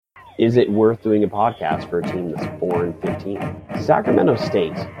Is it worth doing a podcast for a team that's 4-15? Sacramento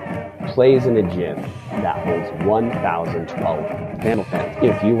State plays in a gym that holds 1,012 Vandal fans.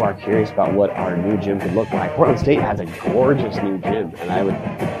 If you are curious about what our new gym could look like, Portland State has a gorgeous new gym, and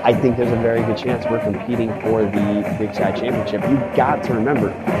I think there's a very good chance we're competing for the Big Sky Championship. You've got to remember,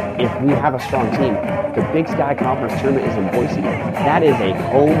 if we have a strong team, the Big Sky Conference Tournament is in Boise. That is a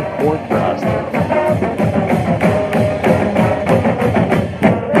home court for us.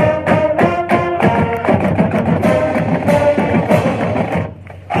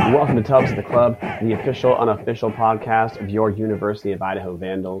 Welcome to Tubs of the Club, the official, unofficial podcast of your University of Idaho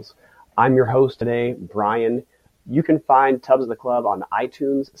Vandals. I'm your host today, Brian. You can find Tubs of the Club on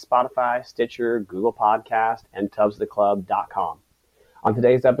iTunes, Spotify, Stitcher, Google Podcast, and tubsoftheclub.com. On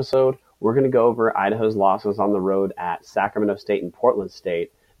today's episode, we're going to go over Idaho's losses on the road at Sacramento State and Portland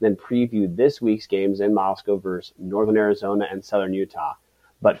State, then preview this week's games in Moscow versus Northern Arizona and Southern Utah.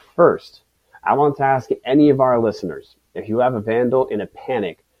 But first, I want to ask any of our listeners, if you have a Vandal in a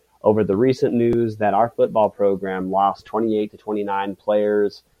panic over the recent news that our football program lost 28 to 29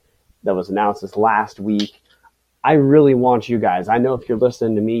 players that was announced this last week, I really want you guys, I know if you're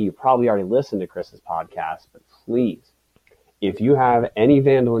listening to me, you probably already listened to Chris's podcast, but please, if you have any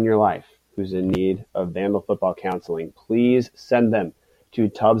Vandal in your life who's in need of Vandal football counseling, please send them to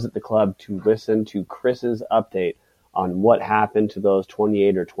Tubs at the Club to listen to Chris's update on what happened to those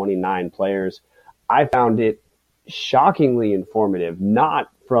 28 or 29 players. I found it shockingly informative,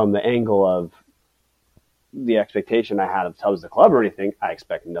 not from the angle of the expectation I had of Tubs of the Club or anything. I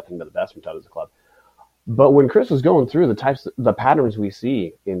expected nothing but the best from Tubs of the Club. But when Chris was going through the patterns we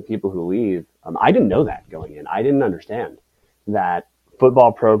see in people who leave, I didn't know that going in. I didn't understand that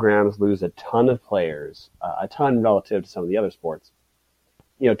football programs lose a ton of players, a ton relative to some of the other sports.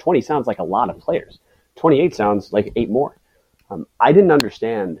 20 sounds like a lot of players. 28 sounds like 8 more. I didn't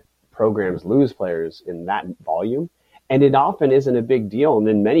understand programs lose players in that volume. And it often isn't a big deal, and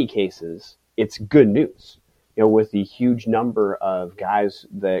in many cases, it's good news. With the huge number of guys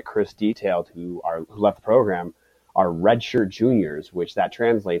that Chris detailed who left the program are redshirt juniors, which that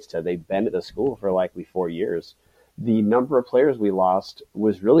translates to they've been at the school for likely 4 years. The number of players we lost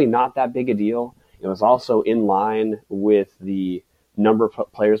was really not that big a deal. It was also in line with the number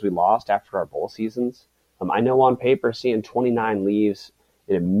of players we lost after our bowl seasons. I know on paper seeing 29 leaves,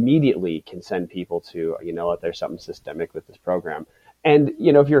 it immediately can send people to, there's something systemic with this program. And,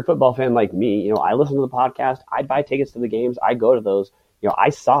 if you're a football fan like me, I listen to the podcast, I buy tickets to the games, I go to those. I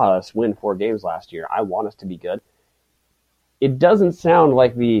saw us win 4 games last year. I want us to be good. It doesn't sound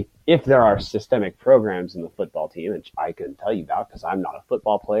like if there are systemic programs in the football team, which I couldn't tell you about because I'm not a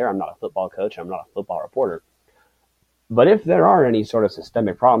football player, I'm not a football coach, I'm not a football reporter. But if there are any sort of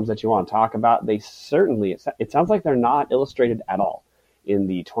systemic problems that you want to talk about, it sounds like they're not illustrated at all in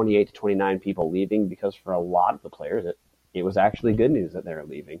the 28 to 29 people leaving, because for a lot of the players, it was actually good news that they're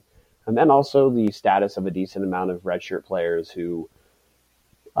leaving. And then also the status of a decent amount of redshirt players who,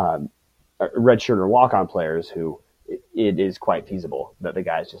 redshirt or walk-on players who it is quite feasible that the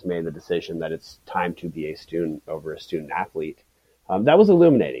guys just made the decision that it's time to be a student over a student athlete. That was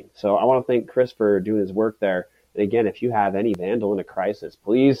illuminating. So I want to thank Chris for doing his work there. And again, if you have any Vandal in a crisis,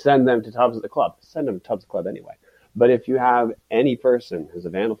 please send them to Tubs at the Club. Send them to Tubs at the Club anyway. But if you have any person who's a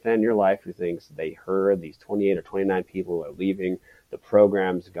Vandal fan in your life who thinks they heard these 28 or 29 people are leaving, the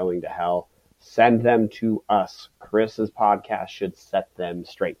program's going to hell, send them to us. Chris's podcast should set them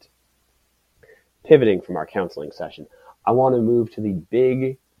straight. Pivoting from our counseling session, I want to move to the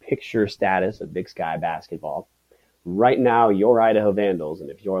big picture status of Big Sky basketball. Right now, your Idaho Vandals, and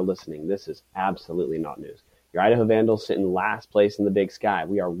if you're listening, this is absolutely not news. Your Idaho Vandals sit in last place in the Big Sky.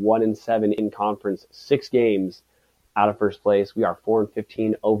 We are 1-7 in conference, 6 games out of first place. We are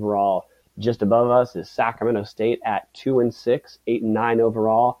 4-15 overall. Just above us is Sacramento State at 2-6, 8-9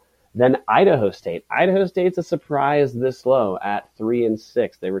 overall. Then Idaho State. Idaho State's a surprise this low at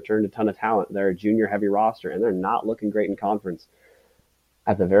 3-6. They returned a ton of talent. They're a junior-heavy roster, and they're not looking great in conference.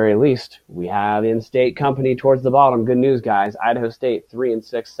 At the very least, we have in-state company towards the bottom. Good news, guys. Idaho State 3-6,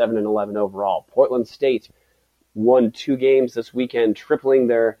 7-11 overall. Portland State won 2 games this weekend, tripling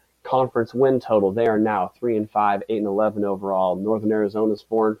their conference win total. They are now 3-5, 8-11 overall. Northern Arizona's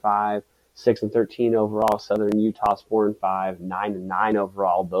 4-5, 6-13 overall. Southern Utah's 4-5, 9-9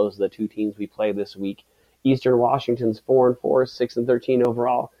 overall. Those are the 2 teams we play this week. Eastern Washington's 4-4, 6-13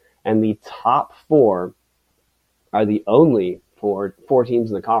 overall. And the top 4 are the only four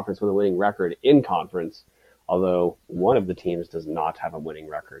teams in the conference with a winning record in conference. Although one of the teams does not have a winning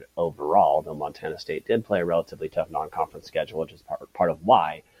record overall, though Montana State did play a relatively tough non-conference schedule, which is part of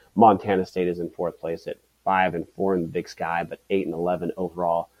why Montana State is in 4th place at 5-4 in the Big Sky, but 8-11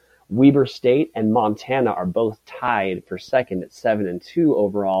 overall. Weber State and Montana are both tied for second at 7-2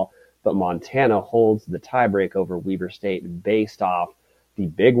 overall, but Montana holds the tiebreak over Weber State based off the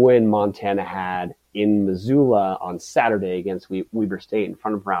big win Montana had in Missoula on Saturday against Weber State in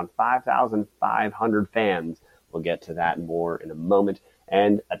front of around 5,500 fans. We'll get to that more in a moment.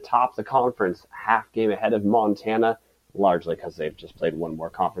 And atop the conference, half game ahead of Montana, largely because they've just played one more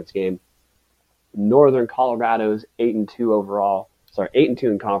conference game. Northern Colorado's 8-2 overall. 8-2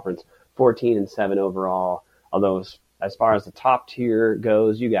 in conference, 14-7 overall. Although as far as the top tier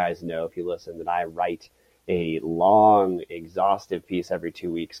goes, you guys know if you listen that I write a long, exhaustive piece every 2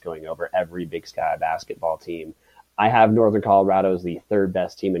 weeks going over every Big Sky basketball team. I have Northern Colorado as the third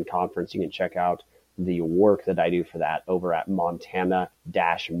best team in conference. You can check out the work that I do for that over at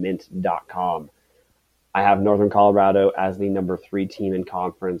montana-mint.com. I have Northern Colorado as the number 3 team in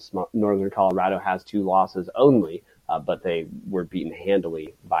conference. Northern Colorado has 2 losses only, but they were beaten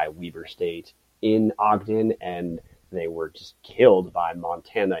handily by Weber State in Ogden, and they were just killed by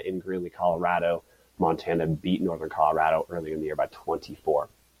Montana in Greeley, Colorado. Montana beat Northern Colorado earlier in the year by 24.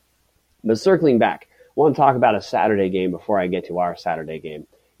 But circling back, I want to talk about a Saturday game before I get to our Saturday game.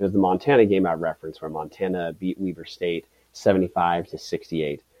 It was the Montana game I referenced where Montana beat Weber State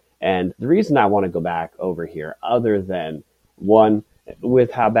 75-68. And the reason I want to go back over here, other than one,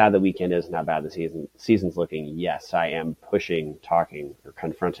 with how bad the weekend is and how bad the season's looking, yes, I am talking, or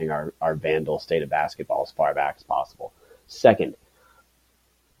confronting our Vandal state of basketball as far back as possible. Second,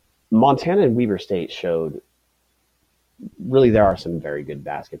 Montana and Weber State showed really there are some very good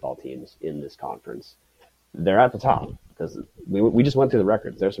basketball teams in this conference. They're at the top because we just went through the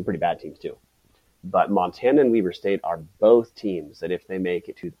records. There's some pretty bad teams too. But Montana and Weber State are both teams that if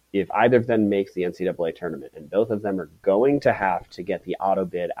either of them makes the NCAA tournament, and both of them are going to have to get the auto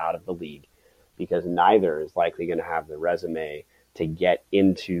bid out of the league because neither is likely going to have the resume to get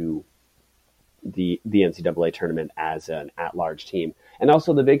into the NCAA tournament as an at-large team. And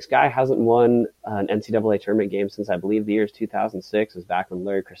also the Big Sky hasn't won an NCAA tournament game since I believe the year 2006. It was back when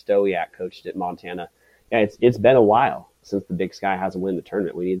Larry Kristowiak coached at Montana. Yeah, it's been a while since the Big Sky hasn't won the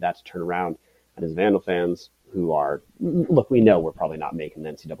tournament. We need that to turn around. And as Vandal fans we know we're probably not making the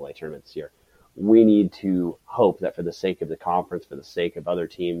NCAA tournament this year. We need to hope that for the sake of the conference, for the sake of other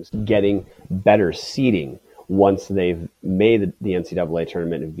teams getting better seeding once they've made the NCAA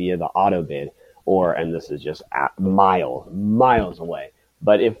tournament via the auto bid, and this is just miles away.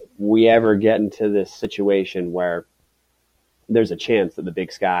 But if we ever get into this situation where there's a chance that the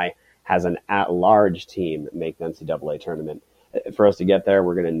Big Sky has an at-large team make the NCAA tournament, for us to get there,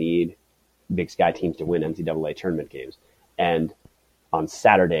 we're going to need Big Sky teams to win NCAA tournament games. And on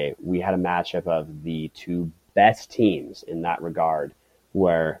Saturday, we had a matchup of the 2 best teams in that regard,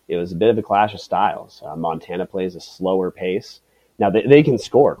 where it was a bit of a clash of styles. Montana plays a slower pace. Now, they can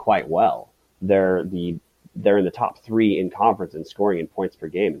score quite well. They're in the top 3 in conference in scoring in points per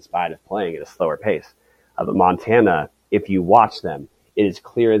game in spite of playing at a slower pace. But Montana, if you watch them, it is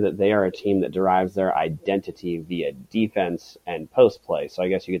clear that they are a team that derives their identity via defense and post play. So I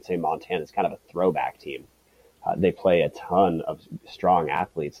guess you could say Montana is kind of a throwback team. They play a ton of strong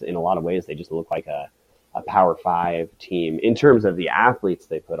athletes. In a lot of ways, they just look like a Power 5 team in terms of the athletes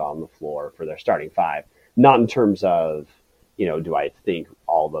they put on the floor for their starting 5. Not in terms of, do I think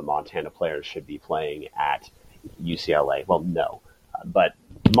all the Montana players should be playing at UCLA? Well, no. But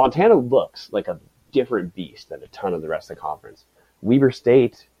Montana looks like a different beast than a ton of the rest of the conference. Weber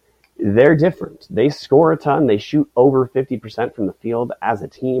State, they're different. They score a ton. They shoot over 50% from the field as a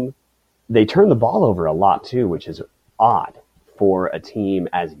team. They turn the ball over a lot too, which is odd for a team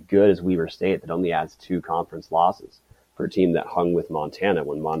as good as Weber State that only has 2 conference losses, for a team that hung with Montana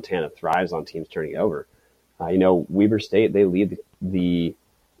when Montana thrives on teams turning over. Weber State, they lead the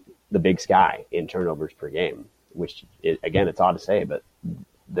Big Sky in turnovers per game, which, again, it's odd to say, but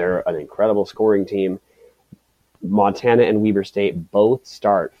they're an incredible scoring team. Montana and Weber State both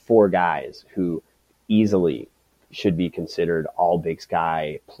start 4 guys who easily should be considered all Big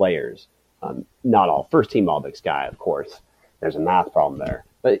Sky players. Not all first-team all Big Sky, of course. There's a math problem there.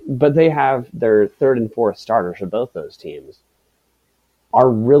 But they have their 3rd and 4th starters for both those teams are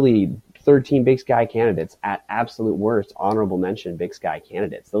really 13 Big Sky candidates, at absolute worst, honorable mention Big Sky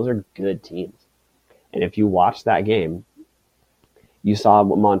candidates. Those are good teams. And if you watch that game, you saw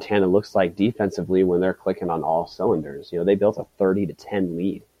what Montana looks like defensively when they're clicking on all cylinders. They built a 30-10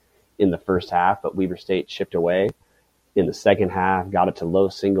 lead in the first half, but Weber State chipped away. In the second half, got it to low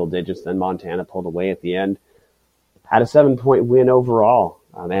single digits. Then Montana pulled away at the end. Had a 7-point win overall.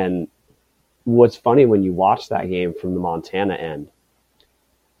 And what's funny when you watch that game from the Montana end,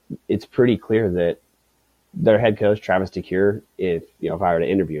 it's pretty clear that their head coach, Travis DeCuire, if I were to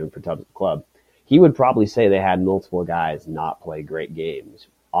interview him for Tubbs Club, he would probably say they had multiple guys not play great games.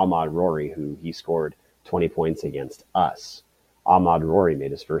 Ahmaad Rory, who he scored 20 points against us. Ahmaad Rory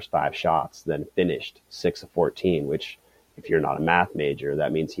made his first 5 shots, then finished 6 of 14, which, if you're not a math major,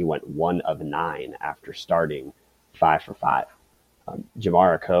 that means he went 1 of 9 after starting 5 for 5.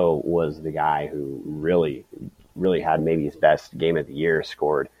 Jamar Akoh was the guy who really had maybe his best game of the year,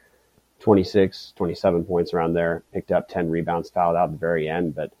 scored 26, 27 points around there, picked up 10 rebounds, fouled out at the very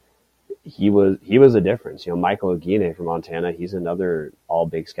end, but he was a difference. Michael Aguirre from Montana, he's another all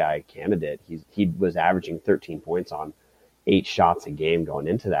Big Sky candidate. He was averaging 13 points on 8 shots a game going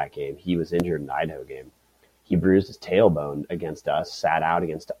into that game. He was injured in the Idaho game. He bruised his tailbone against us, sat out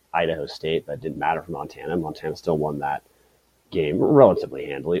against Idaho State, but it didn't matter for Montana. Montana still won that game relatively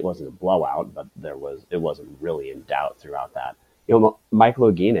handily. It wasn't a blowout, but it wasn't really in doubt throughout that. Michael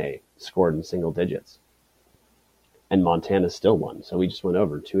Aguirre scored in single digits, and Montana still won. So we just went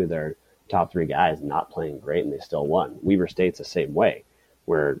over 2 of their top 3 guys not playing great, and they still won. Weber State's the same way,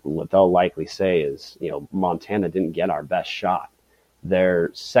 where what they'll likely say is, Montana didn't get our best shot. Their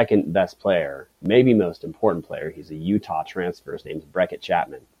second best player, maybe most important player, he's a Utah transfer. His name's Beckett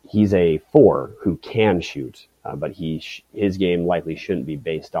Chapman. He's a 4 who can shoot, but his game likely shouldn't be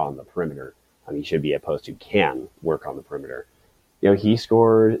based on the perimeter. He should be a post who can work on the perimeter. He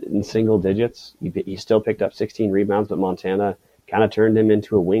scored in single digits. He still picked up 16 rebounds, but Montana kind of turned him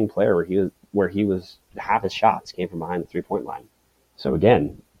into a wing player where he was half his shots came from behind the 3-point line. So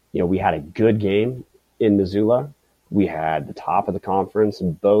again, we had a good game in Missoula. We had the top of the conference,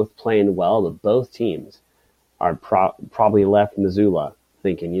 both playing well, but both teams are probably left Missoula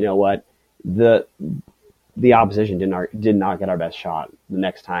thinking, you know what, the opposition did not get our best shot. The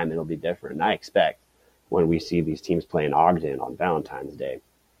next time it'll be different. And I expect when we see these teams play in Ogden on Valentine's Day.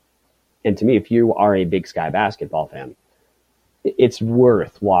 And to me, if you are a Big Sky basketball fan, it's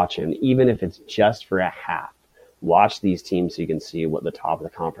worth watching, even if it's just for a half. Watch these teams so you can see what the top of the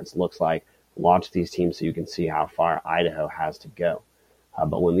conference looks like. Watch these teams so you can see how far Idaho has to go.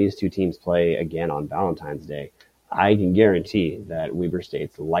 But when these 2 teams play again on Valentine's Day, I can guarantee that Weber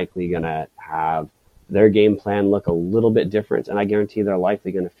State's likely going to have their game plan look a little bit different, and I guarantee they're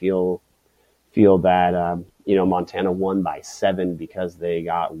likely going to feel that Montana won by 7 because they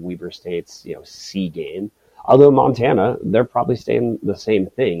got Weber State's C game. Although Montana, they're probably saying the same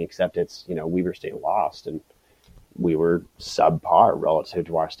thing, except it's Weber State lost and we were subpar relative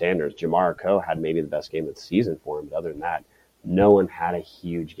to our standards. Jamar Akoh had maybe the best game of the season for him, but other than that, no one had a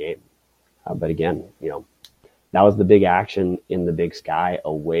huge game. But again, that was the big action in the Big Sky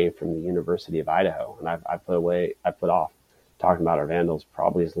away from the University of Idaho. And I put off talking about our Vandals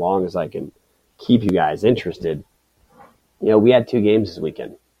probably as long as I can keep you guys interested. We had 2 games this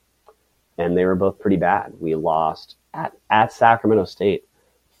weekend, and they were both pretty bad. We lost at Sacramento State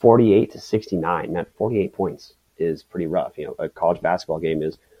 48-69. That 48 points is pretty rough. A college basketball game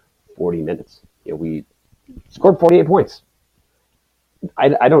is 40 minutes. We scored 48 points.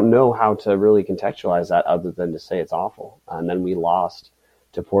 I don't know how to really contextualize that other than to say it's awful. And then we lost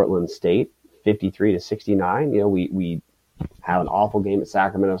to Portland State 53-69. We have an awful game at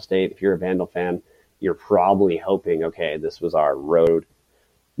Sacramento State. If you're a Vandal fan, you're probably hoping, okay, this was our road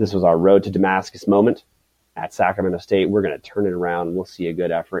to Damascus moment at Sacramento State. We're going to turn it around. We'll see a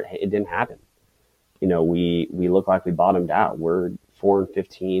good effort. It didn't happen. We look like we bottomed out. We're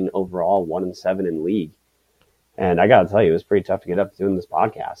 4-15 overall, 1-7 in league. And I got to tell you, it was pretty tough to get up doing this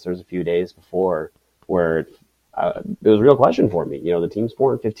podcast. There was a few days before where it was a real question for me. The team's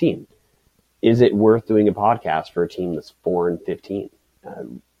 4-15. Is it worth doing a podcast for a team that's 4-15?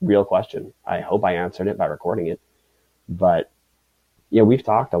 Real question. I hope I answered it by recording it. But we've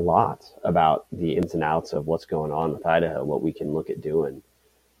talked a lot about the ins and outs of what's going on with Idaho, what we can look at doing.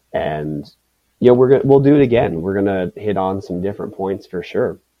 And we'll do it again. We're going to hit on some different points for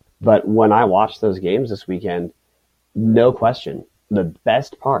sure. But when I watched those games this weekend, no question, the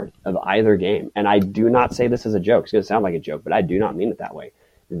best part of either game, and I do not say this as a joke, it's going to sound like a joke, but I do not mean it that way.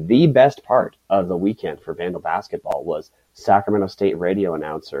 The best part of the weekend for Vandal basketball was Sacramento State radio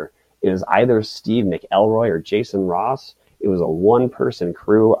announcer. It was either Steve McElroy or Jason Ross. It was a 1-person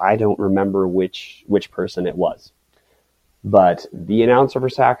crew. I don't remember which person it was. But the announcer for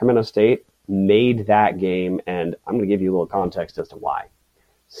Sacramento State made that game, and I'm going to give you a little context as to why.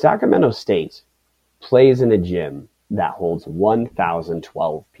 Sacramento State plays in a gym that holds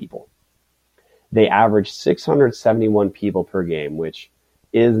 1,012 people. They average 671 people per game, which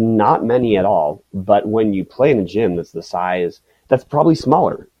is not many at all. But when you play in a gym that's the size, that's probably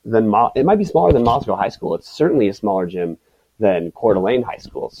smaller than, it might be smaller than Moscow High School. It's certainly a smaller gym than Coeur d'Alene High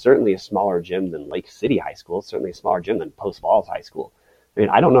School, certainly a smaller gym than Lake City High School, certainly a smaller gym than Post Falls High School. I mean,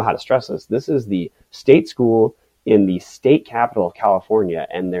 I don't know how to stress this. This is the state school in the state capital of California,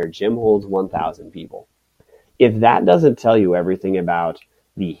 and their gym holds 1,000 people. If that doesn't tell you everything about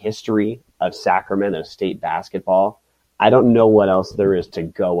the history of Sacramento State basketball, I don't know what else there is to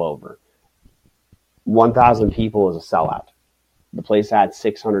go over. 1,000 people is a sellout. The place had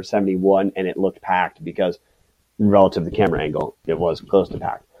 671, and it looked packed because relative to the camera angle, it was close to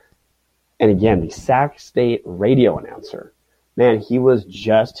packed. And again, the Sac State radio announcer, man, he was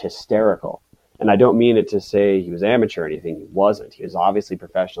just hysterical. And I don't mean it to say he was amateur or anything. He wasn't. He was obviously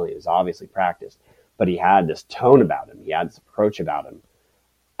professional. He was obviously practiced. But he had this tone about him. He had this approach about him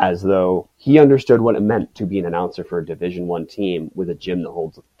as though he understood what it meant to be an announcer for a Division I team with a gym that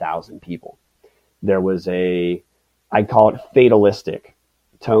holds 1,000 people. There was I'd call it fatalistic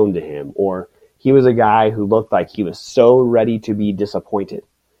tone to him, or he was a guy who looked like he was so ready to be disappointed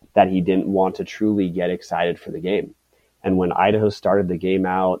that he didn't want to truly get excited for the game. And when Idaho started the game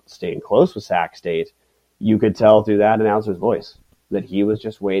out, staying close with Sac State, you could tell through that announcer's voice that he was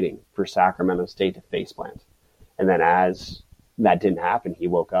just waiting for Sacramento State to faceplant. And then as that didn't happen, he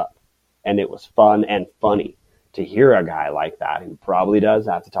woke up. And it was fun and funny to hear a guy like that who probably does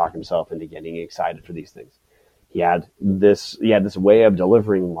have to talk himself into getting excited for these things. He had this way of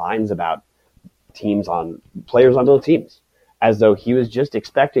delivering lines about players on both teams, as though he was just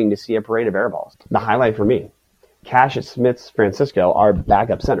expecting to see a parade of air balls. The highlight for me, Cassius Smith-Francisco, our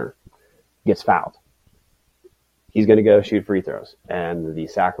backup center, gets fouled. He's going to go shoot free throws. And the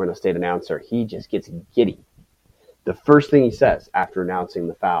Sacramento State announcer, he just gets giddy. The first thing he says after announcing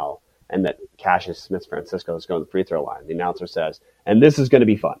the foul and that Cassius Smith-Francisco is going to the free throw line, the announcer says, and this is going to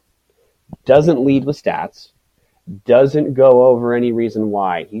be fun. Doesn't lead with stats. Doesn't go over any reason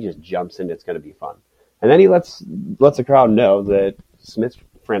why. He just jumps in. It's going to be fun. And then he lets the crowd know that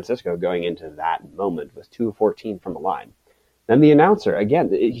Smith-Francisco going into that moment was 2 of 14 from the line. Then the announcer,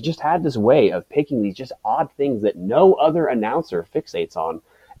 again, he just had this way of picking these just odd things that no other announcer fixates on.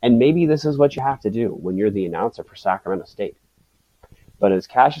 And maybe this is what you have to do when you're the announcer for Sacramento State. But as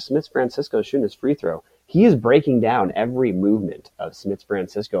Cassius Smith-Francisco is shooting his free throw, he is breaking down every movement of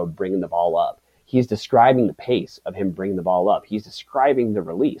Smith-Francisco bringing the ball up. He's describing the pace of him bringing the ball up. He's describing the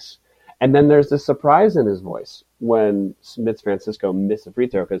release. And then there's this surprise in his voice when Smith-Francisco missed a free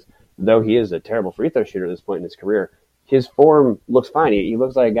throw, because though he is a terrible free throw shooter at this point in his career, his form looks fine. He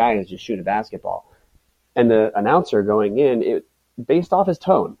looks like a guy who's just shooting a basketball. And the announcer going in, based off his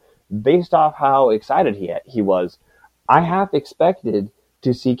tone, based off how excited he was, I half expected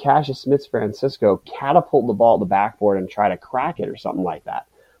to see Cassius Smith-Francisco catapult the ball at the backboard and try to crack it or something like that.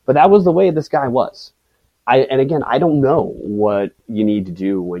 But that was the way this guy was. And again, I don't know what you need to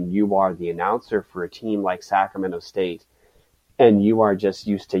do when you are the announcer for a team like Sacramento State and you are just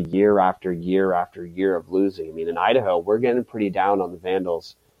used to year after year after year of losing. I mean, in Idaho, we're getting pretty down on the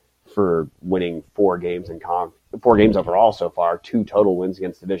Vandals for winning 4 games overall so far, 2 total wins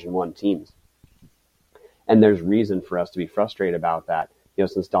against Division I teams. And there's reason for us to be frustrated about that. You know,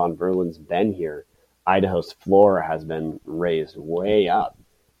 since Don Verlin's been here, Idaho's floor has been raised way up.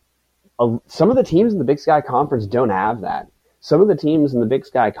 Some of the teams in the Big Sky Conference don't have that. Some of the teams in the Big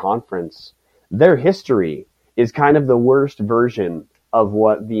Sky Conference, their history is kind of the worst version of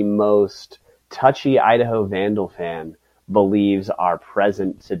what the most touchy Idaho Vandal fan believes our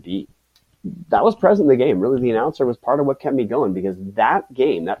present to be. That was present in the game. Really, the announcer was part of what kept me going, because that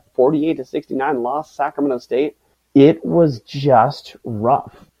game, that 48-69 loss Sacramento State, it was just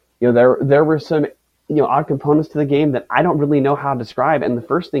rough. You know, there were some odd components to the game that I don't really know how to describe. And the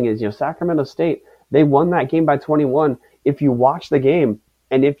first thing is, Sacramento State, they won that game by 21. If you watch the game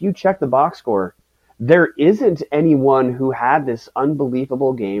and if you check the box score, there isn't anyone who had this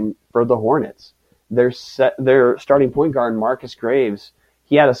unbelievable game for the Hornets. Their starting point guard, Marcus Graves,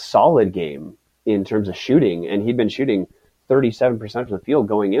 he had a solid game in terms of shooting, and he'd been shooting 37% from the field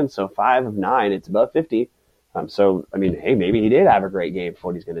going in, so 5 of 9, it's above 50. So, I mean, hey, maybe he did have a great game for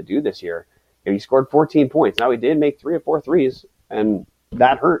what he's going to do this year. He scored 14 points. Now, he did make 3 of 4 threes, and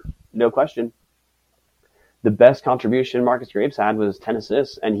that hurt, no question. The best contribution Marcus Graves had was 10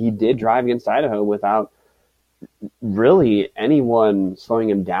 assists, and he did drive against Idaho without really anyone slowing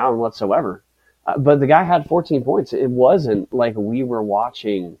him down whatsoever. But the guy had 14 points. It wasn't like we were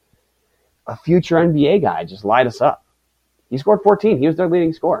watching a future NBA guy just light us up. He scored 14. He was their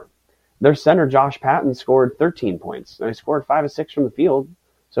leading scorer. Their center, Josh Patton, scored 13 points. He scored 5 of 6 from the field.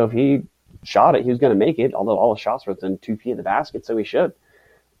 So if he shot it, he was going to make it, although all the shots were within 2 feet of the basket, so he should.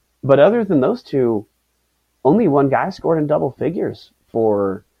 But other than those two, only one guy scored in double figures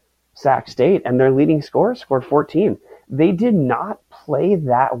for Sac State, and their leading scorer scored 14. They did not play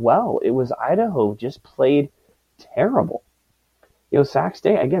that well. It was Idaho just played terrible. Sac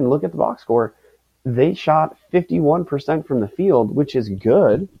State, again, look at the box score. They shot 51% from the field, which is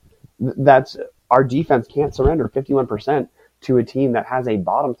good. That's our defense can't surrender 51% to a team that has a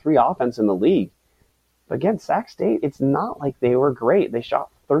bottom 3 offense in the league. But again, Sac State, it's not like they were great. They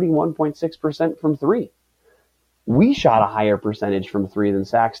shot 31.6% from 3. We shot a higher percentage from 3 than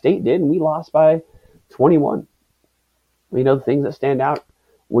Sac State did, and we lost by 21. The things that stand out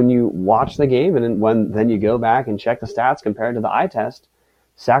when you watch the game and then you go back and check the stats compared to the eye test,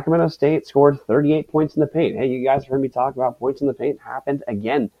 Sacramento State scored 38 points in the paint. Hey, you guys heard me talk about points in the paint happened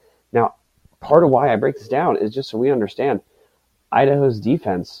again. Now, part of why I break this down is just so we understand Idaho's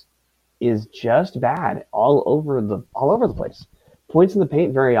defense is just bad all over the place. Points in the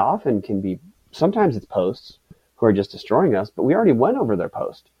paint very often can be, sometimes it's posts who are just destroying us, but we already went over their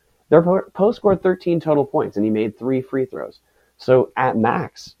post. Their post scored 13 total points, and he made 3 free throws. So at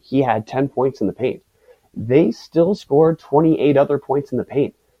max, he had 10 points in the paint. They still scored 28 other points in the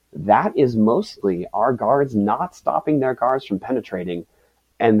paint. That is mostly our guards not stopping their guards from penetrating,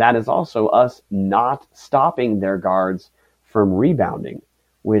 and that is also us not stopping their guards from rebounding,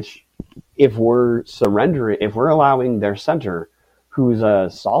 which if we're allowing their center, who's a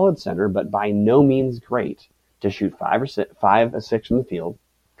solid center but by no means great, to shoot 5 or 6 from the field,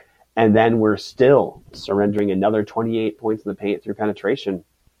 and then we're still surrendering another 28 points in the paint through penetration.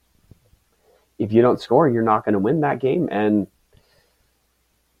 If you don't score, you're not going to win that game. And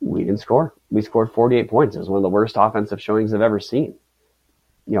we didn't score. We scored 48 points. It was one of the worst offensive showings I've ever seen.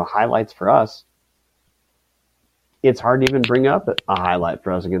 Highlights for us. It's hard to even bring up a highlight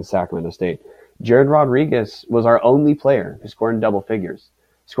for us against Sacramento State. Jared Rodriguez was our only player who scored in double figures.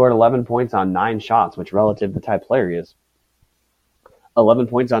 Scored 11 points on 9 shots, which relative to the type player he is, 11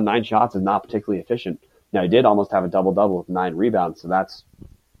 points on 9 shots is not particularly efficient. Now, he did almost have a double-double with 9 rebounds, so that's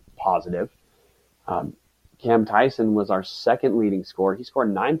positive. Cam Tyson was our second leading scorer. He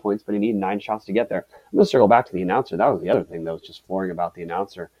scored 9 points, but he needed 9 shots to get there. I'm going to circle back to the announcer. That was the other thing that was just flooring about the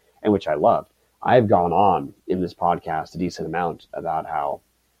announcer, and which I loved. I've gone on in this podcast a decent amount about how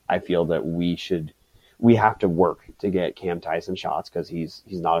I feel that we have to work to get Cam Tyson shots because he's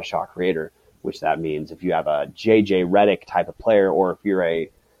not a shot creator, which that means if you have a JJ Redick type of player, or if you're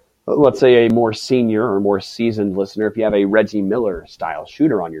let's say a more senior or more seasoned listener, if you have a Reggie Miller style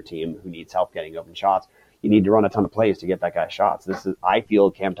shooter on your team who needs help getting open shots, you need to run a ton of plays to get that guy shots. I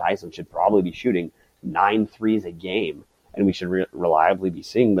feel Cam Tyson should probably be shooting 9 threes a game, and we should reliably be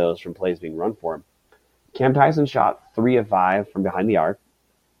seeing those from plays being run for him. Cam Tyson shot 3 of 5 from behind the arc,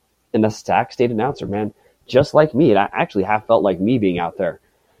 and the Sac State announcer, man, just like me, it actually half felt like me being out there.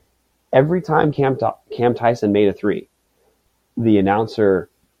 Every time Cam Tyson made a 3, the announcer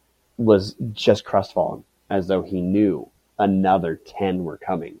was just crestfallen, as though he knew another 10 were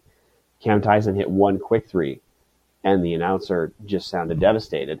coming. Cam Tyson hit 1 quick 3, and the announcer just sounded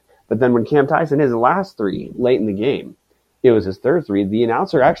devastated. But then when Cam Tyson hit his last 3 late in the game, it was his third 3, the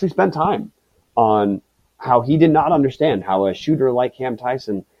announcer actually spent time on how he did not understand how a shooter like Cam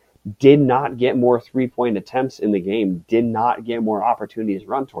Tyson did not get more 3-point attempts in the game, did not get more opportunities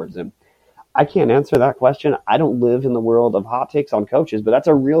run towards him. I can't answer that question. I don't live in the world of hot takes on coaches, but that's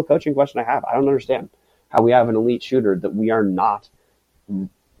a real coaching question I have. I don't understand how we have an elite shooter that we are not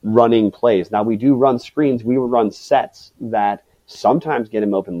running plays. Now, we do run screens. We run sets that sometimes get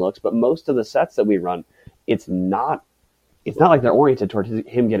him open looks, but most of the sets that we run, it's not like they're oriented towards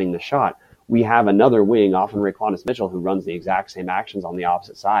him getting the shot. We have another wing, often Raquanis Mitchell, who runs the exact same actions on the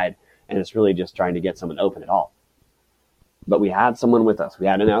opposite side, and it's really just trying to get someone open at all. But we had someone with us. We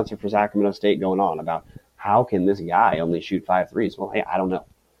had an announcer for Sacramento State going on about how can this guy only shoot 5 threes? Well, hey, I don't know.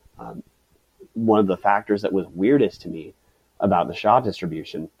 One of the factors that was weirdest to me about the shot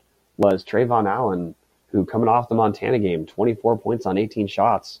distribution was Trayvon Allen, who coming off the Montana game, 24 points on 18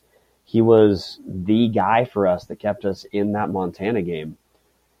 shots. He was the guy for us that kept us in that Montana game.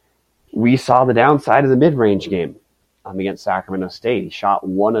 We saw the downside of the mid-range game against Sacramento State. He shot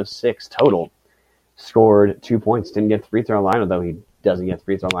 1 of 6 total, scored 2 points, didn't get the free throw line, although he doesn't get the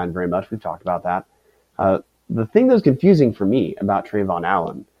free throw line very much. We've talked about that. The thing that was confusing for me about Trayvon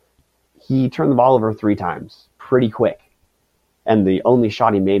Allen, he turned the ball over 3 times pretty quick, and the only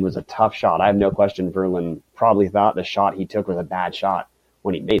shot he made was a tough shot. I have no question Verlin probably thought the shot he took was a bad shot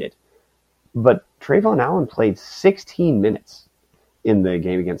when he made it. But Trayvon Allen played 16 minutes in the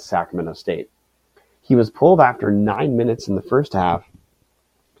game against Sacramento State. He was pulled after 9 minutes in the first half.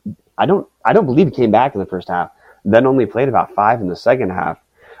 I don't believe he came back in the first half, then only played about 5 in the second half.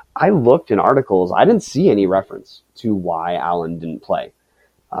 I looked in articles. I didn't see any reference to why Allen didn't play.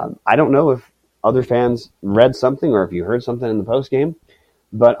 I don't know if other fans read something or if you heard something in the post game.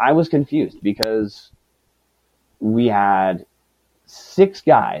 But I was confused because we had six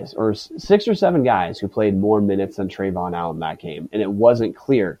or seven guys who played more minutes than Trayvon Allen that game, and it wasn't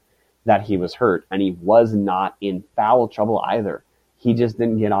clear that he was hurt, and he was not in foul trouble either. He just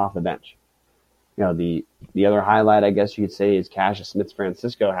didn't get off the bench. The other highlight, I guess you could say, is Cassius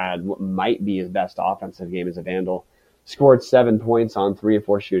Smith-Francisco had what might be his best offensive game as a Vandal. Scored 7 points on 3 of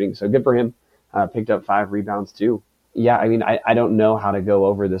 4 shooting, so good for him. Picked up 5 rebounds too. Yeah, I mean, I don't know how to go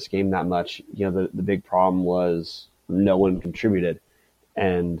over this game that much. The big problem was no one contributed.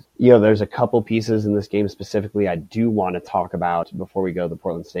 And, there's a couple pieces in this game specifically I do want to talk about before we go to the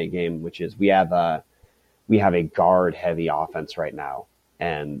Portland State game, which is we have a guard-heavy offense right now.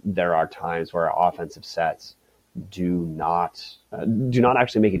 And there are times where our offensive sets do not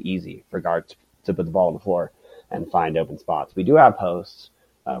actually make it easy for guards to put the ball on the floor and find open spots. We do have posts.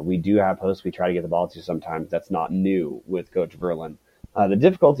 We try to get the ball to sometimes. That's not new with Coach Verlin. The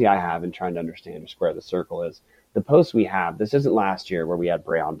difficulty I have in trying to understand or square the circle is the posts we have. This isn't last year where we had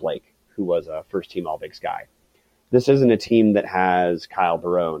Brayon Blake, who was a first-team All-Big Sky. This isn't a team that has Kyle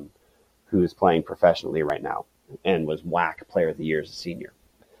Barone, who's playing professionally right now and was WAC Player of the Year as a senior.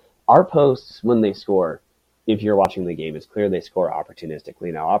 Our posts, when they score, if you're watching the game, it's clear they score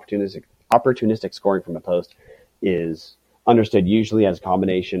opportunistically. Now, opportunistic scoring from a post is understood usually as a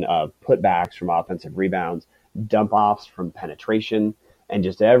combination of putbacks from offensive rebounds, dump-offs from penetration, and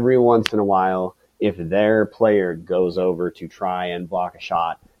just every once in a while, if their player goes over to try and block a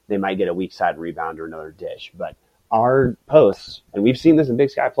shot, they might get a weak side rebound or another dish. But our posts, and we've seen this in Big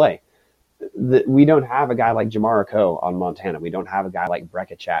Sky play, we don't have a guy like Jamar Coe on Montana. We don't have a guy like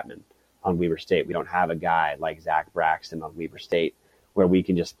Brecka Chapman on Weber State. We don't have a guy like Zach Braxton on Weber State where we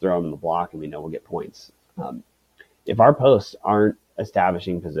can just throw him in the block and we know we'll get points. If our posts aren't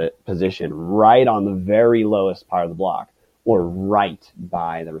establishing position right on the very lowest part of the block or right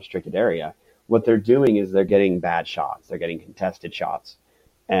by the restricted area, what they're doing is they're getting bad shots. They're getting contested shots.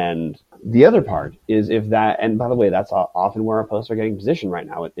 And the other part is and by the way, that's often where our posts are getting positioned right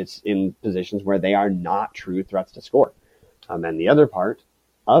now. It's in positions where they are not true threats to score. And the other part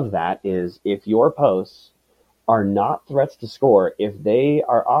of that is if your posts are not threats to score, if they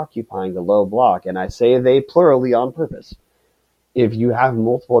are occupying the low block, and I say they plurally on purpose, if you have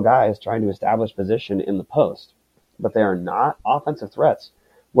multiple guys trying to establish position in the post, but they are not offensive threats,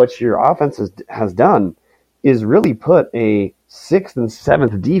 what your offense has done is really put a 6th and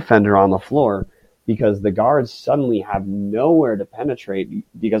 7th defender on the floor because the guards suddenly have nowhere to penetrate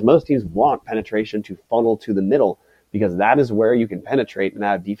because most teams want penetration to funnel to the middle because that is where you can penetrate and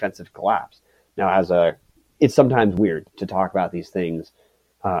have defensive collapse. Now, it's sometimes weird to talk about these things,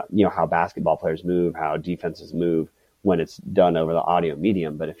 how basketball players move, how defenses move when it's done over the audio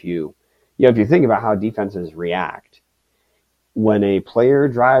medium. But if you think about how defenses react, when a player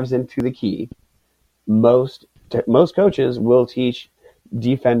drives into the key, most coaches will teach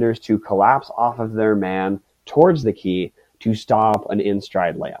defenders to collapse off of their man towards the key to stop an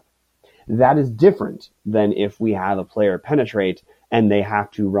in-stride layup. That is different than if we have a player penetrate and they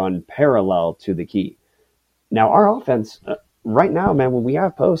have to run parallel to the key. Now, our offense, right now, man, when we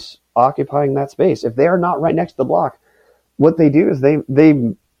have posts occupying that space, if they are not right next to the block, what they do is they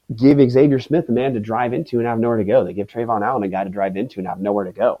give Xavier Smith a man to drive into and have nowhere to go. They give Trayvon Allen a guy to drive into and have nowhere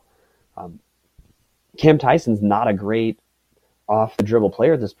to go. Cam Tyson's not a great off-the-dribble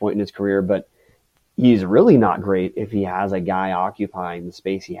player at this point in his career, but he's really not great if he has a guy occupying the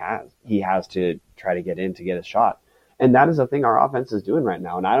space he has. He has to try to get in to get a shot. And that is the thing our offense is doing right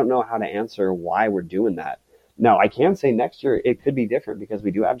now, and I don't know how to answer why we're doing that. Now, I can say next year it could be different because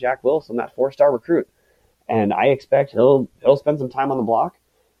we do have Jack Wilson, that 4-star recruit, and I expect he'll spend some time on the block.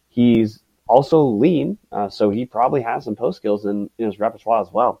 He's also lean, so he probably has some post skills in his repertoire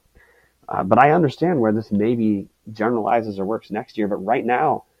as well. But I understand where this maybe generalizes or works next year. But right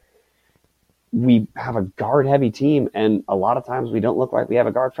now, we have a guard-heavy team, and a lot of times we don't look like we have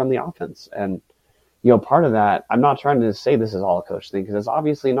a guard-friendly offense. And, part of that, I'm not trying to say this is all a coach thing, because it's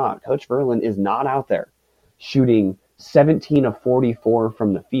obviously not. Coach Verlin is not out there shooting 17 of 44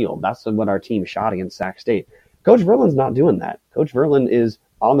 from the field. That's what our team shot against Sac State. Coach Verlin's not doing that. Coach Verlin is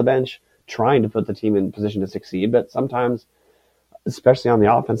on the bench trying to put the team in position to succeed, but sometimes, especially on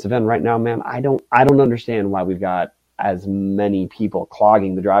the offensive end right now, man, I don't understand why we've got as many people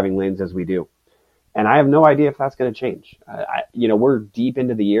clogging the driving lanes as we do. And I have no idea if that's going to change. We're deep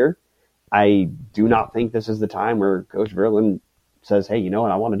into the year. I do not think this is the time where Coach Verlin says, hey, you know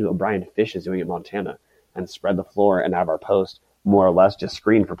what, I want to do what Brian Fish is doing at Montana and spread the floor and have our post more or less just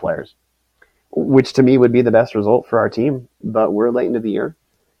screen for players, which to me would be the best result for our team. But we're late into the year.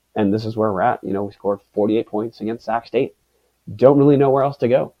 And this is where we're at. We scored 48 points against Sac State. Don't really know where else to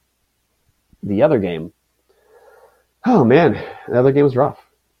go. The other game, oh man, the other game was rough.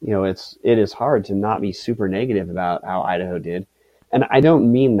 It is hard to not be super negative about how Idaho did. And I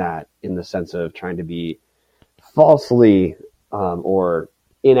don't mean that in the sense of trying to be falsely or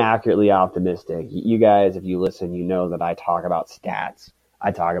inaccurately optimistic. You guys, if you listen, you know that I talk about stats.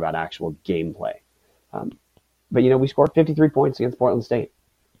 I talk about actual gameplay. But we scored 53 points against Portland State.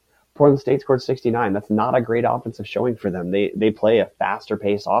 Portland State scored 69. That's not a great offensive showing for them. They play a faster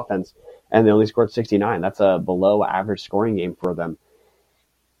paced offense, and they only scored 69. That's a below average scoring game for them.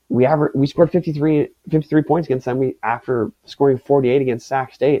 We scored 53 points against them after scoring 48 against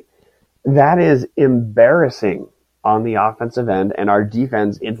Sac State. That is embarrassing on the offensive end, and our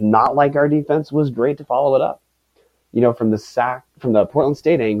defense, it's not like our defense was great to follow it up. From the Portland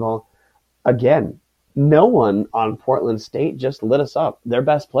State angle, again, no one on Portland State just lit us up. Their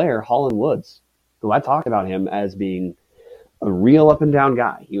best player, Holland Woods, who I talked about him as being a real up and down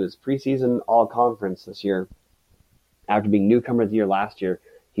guy. He was preseason all conference this year after being newcomer of the year last year.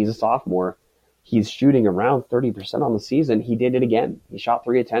 He's a sophomore. He's shooting around 30% on the season. He did it again. He shot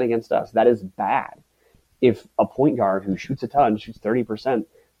 3 of 10 against us. That is bad. If a point guard who shoots a ton shoots 30%,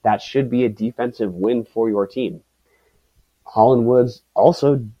 that should be a defensive win for your team. Holland Woods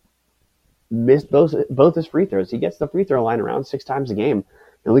also missed both his free throws. He gets the free throw line around 6 times a game.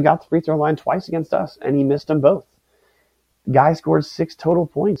 He only got the free throw line twice against us, and he missed them both. Guy scored 6 total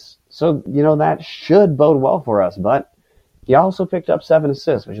points. So, that should bode well for us, but he also picked up 7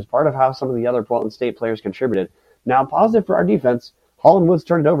 assists, which is part of how some of the other Portland State players contributed. Now, positive for our defense, Holland Woods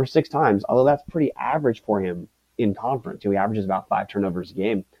turned it over 6 times, although that's pretty average for him in conference. He averages about 5 turnovers a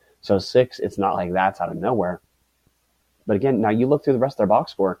game. So 6, it's not like that's out of nowhere. But again, now you look through the rest of their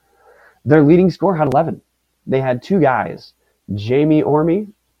box score, their leading scorer had 11. They had 2 guys, Jamie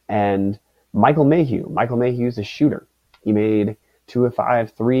Orme and Michael Mayhew. Michael Mayhew's a shooter. He made 2 of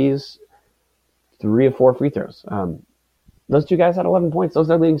 5 threes, 3 of 4 free throws. Those 2 guys had 11 points. Those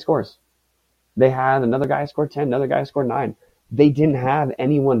are their leading scores. They had another guy scored 10, another guy scored 9. They didn't have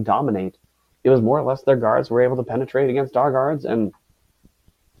anyone dominate. It was more or less their guards were able to penetrate against our guards, and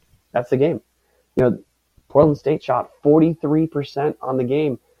that's the game. Portland State shot 43% on the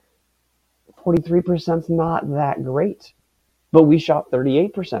game. 43% is not that great, but we shot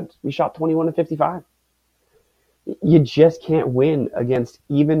 38%. We shot 21 to 55. You just can't win against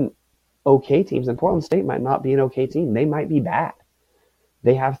even okay teams, and Portland State might not be an okay team. They might be bad.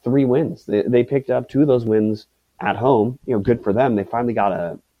 They have 3 wins. They picked up 2 of those wins at home. Good for them. They finally got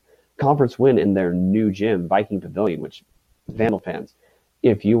a conference win in their new gym, Viking Pavilion, which Vandal fans,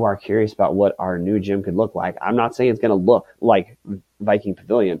 if you are curious about what our new gym could look like, I'm not saying it's going to look like Viking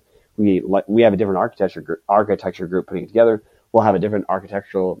Pavilion. We have a different architecture group putting it together. We'll have a different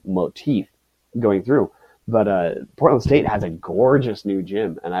architectural motif going through. But Portland State has a gorgeous new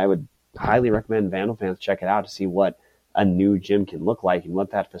gym, and I would highly recommend Vandal fans check it out to see what a new gym can look like and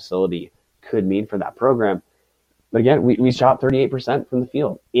what that facility could mean for that program. But again, we shot 38% from the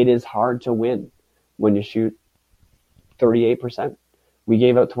field. It is hard to win when you shoot 38%. We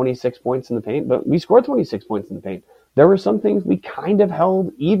gave up 26 points in the paint, but we scored 26 points in the paint. There were some things we kind of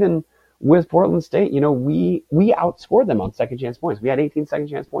held even with Portland State. We outscored them on second chance points. We had 18 second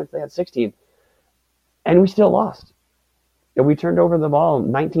chance points. They had 16. And we still lost. And we turned over the ball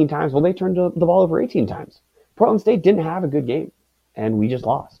 19 times. Well, they turned the ball over 18 times. Portland State didn't have a good game, and we just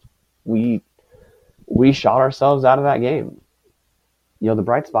lost. We shot ourselves out of that game. The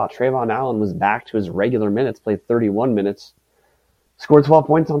bright spot, Trayvon Allen was back to his regular minutes, played 31 minutes, scored 12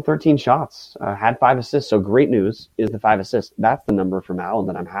 points on 13 shots, had 5 assists. So great news is the 5 assists. That's the number from Allen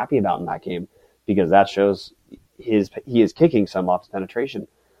that I'm happy about in that game, because that shows he is kicking some off his penetration.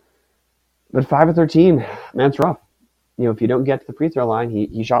 But 5 of 13, man, it's rough. If you don't get to the free throw line,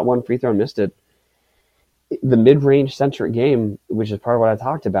 he shot 1 free throw and missed it. The mid-range centric game, which is part of what I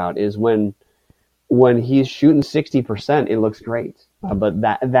talked about, is when he's shooting 60%, it looks great. But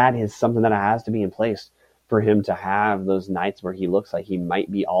that is something that has to be in place for him to have those nights where he looks like he might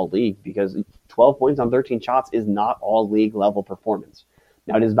be all league, because 12 points on 13 shots is not all league level performance.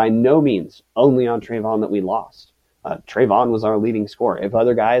 Now, it is by no means only on Trayvon that we lost. Trayvon was our leading scorer. If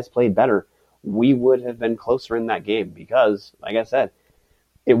other guys played better, we would have been closer in that game, because, like I said,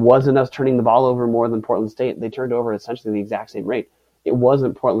 it wasn't us turning the ball over more than Portland State. They turned over essentially the exact same rate. It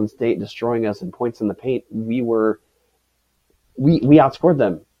wasn't Portland State destroying us in points in the paint. We outscored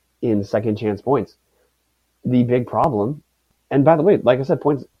them in second chance points. The big problem, and by the way, like I said,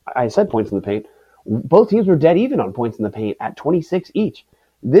 points in the paint. Both teams were dead even on points in the paint at 26 each.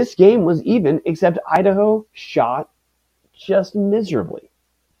 This game was even, except Idaho shot just miserably.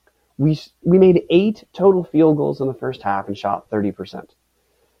 We made 8 total field goals in the first half and shot 30%.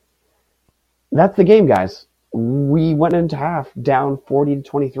 That's the game, guys. We went into half down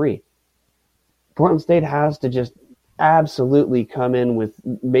 40-23. Portland State has to just absolutely come in with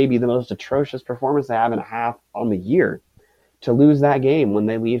maybe the most atrocious performance they have in a half on the year to lose that game when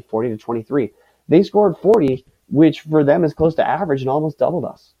they lead 40-23. They scored 40, which for them is close to average and almost doubled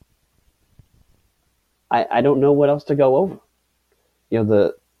us. I don't know what else to go over.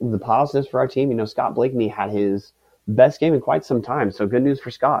 The positives for our team, Scott Blakeney had his best game in quite some time. So good news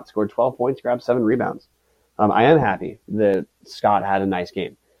for Scott. Scored 12 points, grabbed 7 rebounds. I am happy that Scott had a nice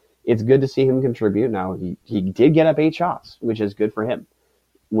game. It's good to see him contribute. Now, he did get up 8 shots, which is good for him.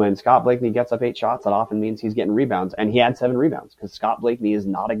 When Scott Blakeney gets up 8 shots, that often means he's getting rebounds. And he had 7 rebounds because Scott Blakeney is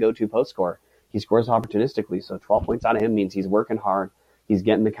not a go-to post scorer. He scores opportunistically. So 12 points out of him means he's working hard. He's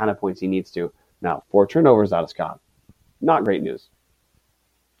getting the kind of points he needs to. Now, 4 turnovers out of Scott. Not great news.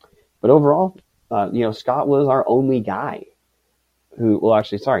 But overall, Scott was our only guy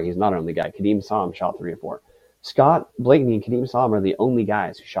he's not our only guy. Kadeem Som shot 3 of 4. Scott Blakeney and Kadeem Som are the only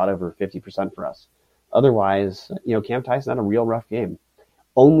guys who shot over 50% for us. Otherwise, Cam Tyson had a real rough game.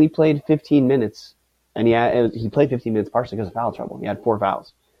 Only played 15 minutes, and he played 15 minutes partially because of foul trouble. He had 4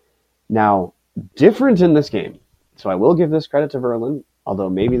 fouls. Now, different in this game, so I will give this credit to Verlin, although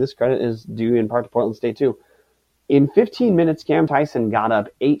maybe this credit is due in part to Portland State too. In 15 minutes, Cam Tyson got up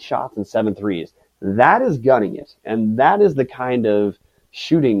 8 shots and 7 threes. That is gunning it, and that is the kind of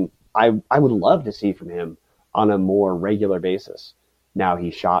shooting I would love to see from him on a more regular basis. Now,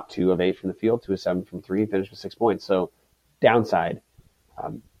 he shot 2 of 8 from the field, 2 of 7 from 3, finished with 6 points. So, downside,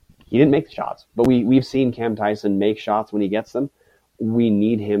 he didn't make the shots. But we've seen Cam Tyson make shots when he gets them. We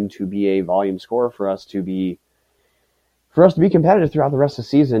need him to be a volume scorer for us to be competitive throughout the rest of the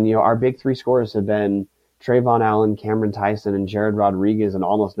season. Our big 3 scorers have been Trayvon Allen, Cameron Tyson, and Jared Rodriguez, and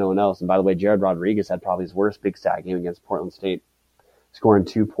almost no one else. And by the way, Jared Rodriguez had probably his worst big stat game against Portland State, scoring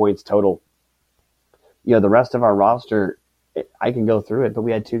 2 points total. The rest of our roster, I can go through it, but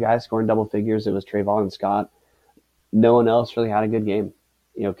we had 2 guys scoring double figures. It was Trayvon and Scott. No one else really had a good game.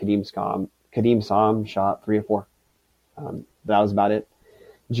 Kadeem Som shot 3 of 4. That was about it.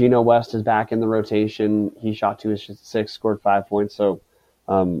 Geno West is back in the rotation. He shot 2 of 6, scored 5 points. So,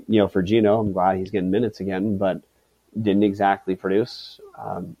 for Geno, I'm glad he's getting minutes again, but didn't exactly produce.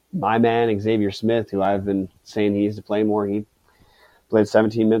 My man, Xavier Smith, who I've been saying he needs to play more, he played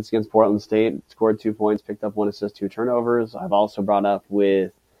 17 minutes against Portland State, scored 2 points, picked up 1 assist, 2 turnovers. I've also brought up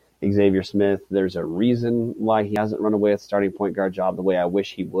with Xavier Smith, there's a reason why he hasn't run away with the starting point guard job the way I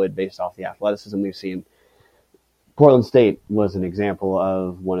wish he would based off the athleticism we've seen. Portland State was an example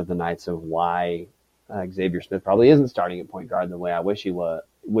of one of the nights of why Xavier Smith probably isn't starting at point guard the way I wish he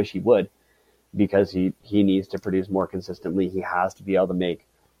would, because he needs to produce more consistently. He has to be able to make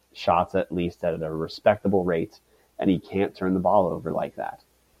shots at least at a respectable rate, and he can't turn the ball over like that.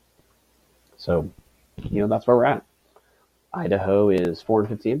 So, that's where we're at. Idaho is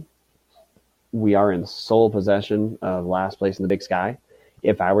 4-15. We are in sole possession of last place in the Big Sky.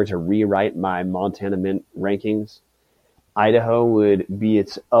 If I were to rewrite my Montana Mint rankings, Idaho would be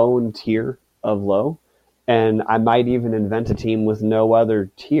its own tier of low, and I might even invent a team with no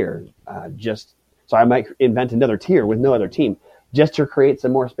other tier. So I might invent another tier with no other team, just to create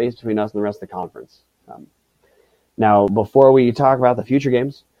some more space between us and the rest of the conference. Now, before we talk about the future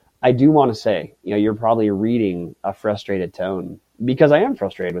games, I do want to say, you're probably reading a frustrated tone, because I am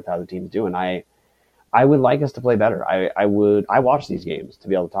frustrated with how the team's doing. I would like us to play better. I watch these games to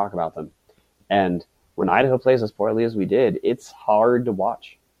be able to talk about them. And when Idaho plays as poorly as we did, it's hard to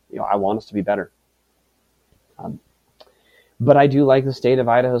watch. I want us to be better. But I do like the state of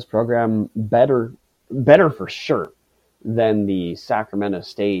Idaho's program better for sure than the Sacramento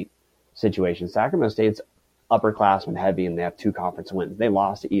State situation. Sacramento State's upperclassmen heavy, and they have 2 conference wins. They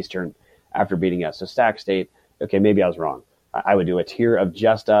lost to Eastern after beating us. So Sac State, okay, maybe I was wrong. I would do a tier of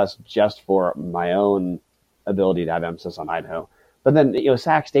just us, just for my own ability to have emphasis on Idaho. But then,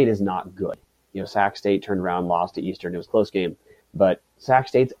 Sac State is not good. Sac State turned around, lost to Eastern. It was a close game. But Sac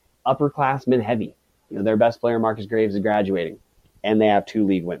State's upperclassmen heavy. Their best player, Marcus Graves, is graduating, and they have 2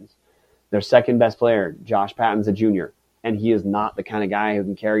 league wins. Their second best player, Josh Patton's a junior, and he is not the kind of guy who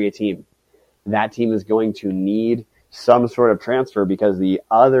can carry a team. That team is going to need some sort of transfer because the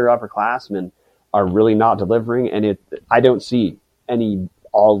other upperclassmen are really not delivering, and I don't see any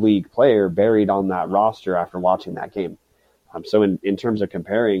all-league player buried on that roster after watching that game. So in terms of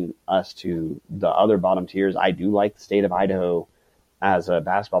comparing us to the other bottom tiers, I do like the state of Idaho as a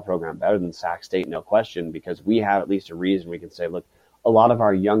basketball program better than Sac State, no question, because we have at least a reason we can say, look, a lot of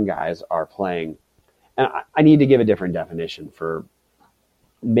our young guys are playing, and I need to give a different definition for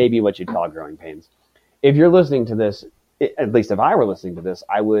maybe what you'd call growing pains. If you're listening to this, at least if I were listening to this,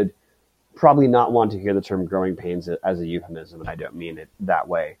 I would probably not want to hear the term growing pains as a euphemism, and I don't mean it that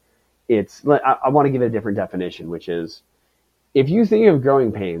way. I want to give it a different definition, which is, if you think of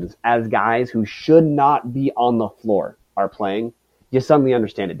growing pains as guys who should not be on the floor are playing, you suddenly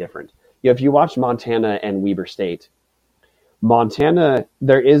understand it different. If you watch Montana and Weber State, Montana,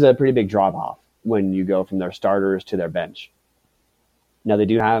 there is a pretty big drop-off when you go from their starters to their bench. Now, they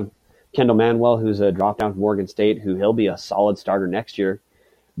do have Kendall Manuel, who's a drop-down from Oregon State, he'll be a solid starter next year.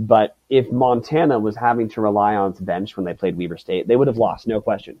 But if Montana was having to rely on its bench when they played Weber State, they would have lost, no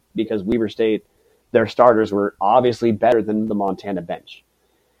question, because Weber State, their starters were obviously better than the Montana bench.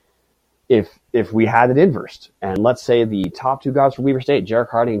 If we had it inversed, and let's say the top two guys for Weber State, Jarek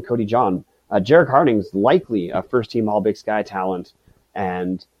Harding and Cody John, Jarek Harding's likely a first-team All-Big Sky talent,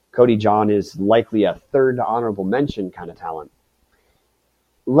 and Cody John is likely a third honorable mention kind of talent.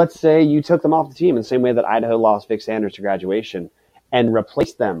 Let's say you took them off the team in the same way that Idaho lost Vic Sanders to graduation and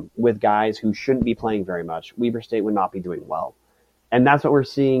replaced them with guys who shouldn't be playing very much. Weber State would not be doing well. And that's what we're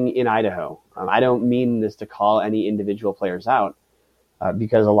seeing in Idaho. I don't mean this to call any individual players out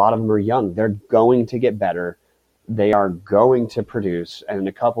because a lot of them are young. They're going to get better. They are going to produce. And in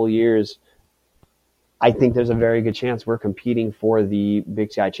a couple of years, I think there's a very good chance we're competing for the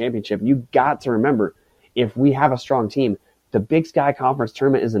Big Sky Championship. You got to remember, if we have a strong team, the Big Sky Conference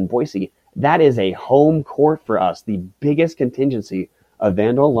tournament is in Boise. That is a home court for us. The biggest contingency of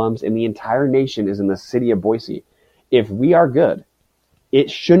Vandal alums in the entire nation is in the city of Boise. If we are good, it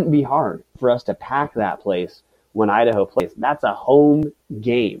shouldn't be hard for us to pack that place when Idaho plays. That's a home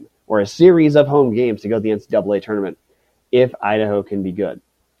game or a series of home games to go to the NCAA tournament if Idaho can be good.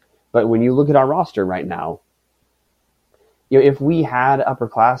 But when you look at our roster right now, if we had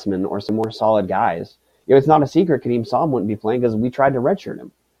upperclassmen or some more solid guys, it's not a secret Kadeem Som wouldn't be playing because we tried to redshirt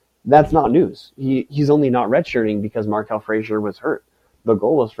him. That's not news. He's only not redshirting because Markel Frazier was hurt. The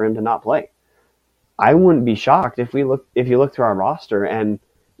goal was for him to not play. I wouldn't be shocked if you look through our roster and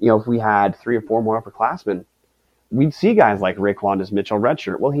if we had 3 or 4 more upperclassmen, we'd see guys like Raquandis Mitchell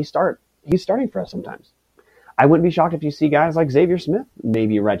redshirt. Well, he's starting for us sometimes. I wouldn't be shocked if you see guys like Xavier Smith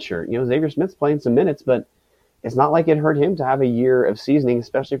maybe redshirt. Xavier Smith's playing some minutes, but it's not like it hurt him to have a year of seasoning,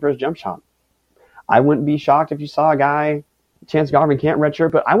 especially for his jump shot. I wouldn't be shocked if you saw a guy, Chance Garvin can't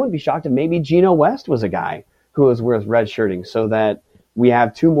redshirt, but I wouldn't be shocked if maybe Geno West was a guy who was worth redshirting so that we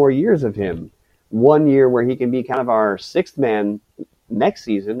have 2 more years of him. 1 year where he can be kind of our 6th man next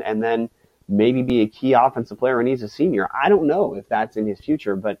season and then maybe be a key offensive player when he's a senior. I don't know if that's in his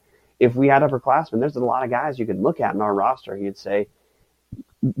future, but if we had upperclassmen, there's a lot of guys you could look at in our roster. You'd say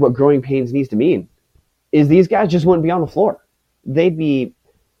what growing pains needs to mean is these guys just wouldn't be on the floor. They'd be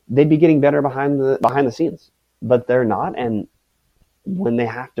getting better behind the scenes, but they're not. And when they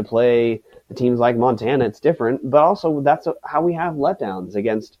have to play the teams like Montana, it's different. But also that's how we have letdowns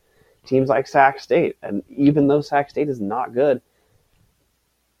against teams like Sac State. And even though Sac State is not good,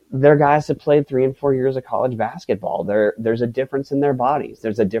 they're guys that played 3 and 4 years of college basketball. There's a difference in their bodies.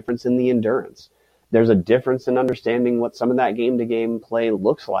 There's a difference in the endurance. There's a difference in understanding what some of that game-to-game play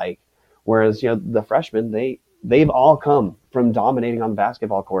looks like. Whereas, the freshmen, they've all come from dominating on the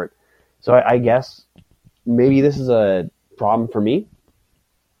basketball court. So I guess maybe this is a problem for me.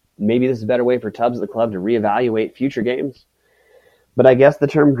 Maybe this is a better way for Tubbs at the club to reevaluate future games. But I guess the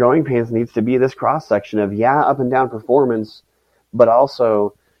term growing pains needs to be this cross-section of, up and down performance, but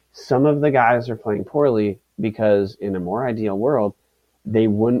also some of the guys are playing poorly because in a more ideal world, they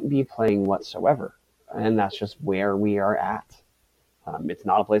wouldn't be playing whatsoever. And that's just where we are at. It's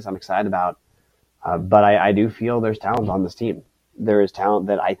not a place I'm excited about. But I do feel there's talent on this team. There is talent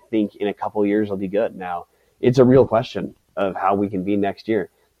that I think in a couple years will be good. Now, it's a real question of how we can be next year.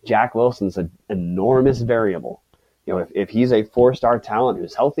 Jack Wilson's an enormous variable. If he's a 4-star talent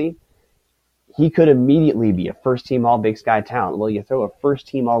who's healthy, he could immediately be a first-team All-Big Sky talent. Well, you throw a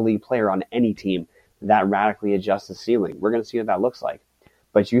first-team All-League player on any team, that radically adjusts the ceiling. We're going to see what that looks like.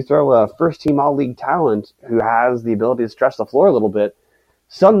 But you throw a first-team All-League talent who has the ability to stretch the floor a little bit,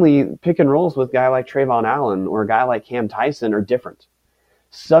 suddenly pick and rolls with a guy like Trayvon Allen or a guy like Cam Tyson are different.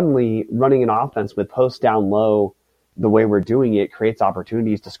 Suddenly running an offense with posts down low the way we're doing it creates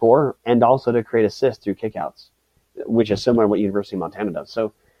opportunities to score and also to create assists through kickouts, which is similar to what University of Montana does.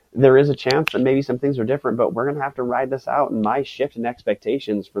 So there is a chance that maybe some things are different, but we're going to have to ride this out. And my shift in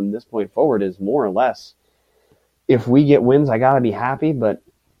expectations from this point forward is more or less, if we get wins, I got to be happy. But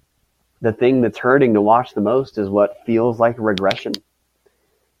the thing that's hurting to watch the most is what feels like a regression.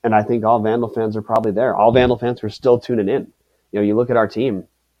 And I think all Vandal fans are probably there. All Vandal fans are still tuning in. You look at our team.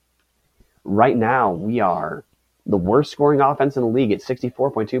 Right now, we are the worst scoring offense in the league at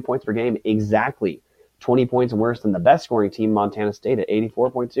 64.2 points per game, exactly 20 points worse than the best scoring team, Montana State, at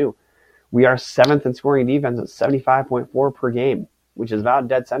 84.2. We are 7th in scoring defense at 75.4 per game, which is about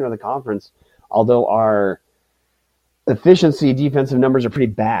dead center of the conference, although our efficiency defensive numbers are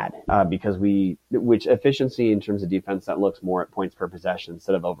pretty bad which efficiency in terms of defense, that looks more at points per possession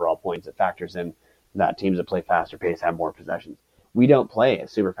instead of overall points. It factors in that teams that play faster pace have more possessions. We don't play at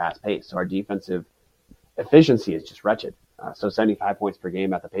super fast pace, so our defensive efficiency is just wretched. So 75 points per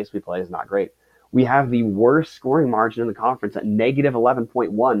game at the pace we play is not great. We have the worst scoring margin in the conference at negative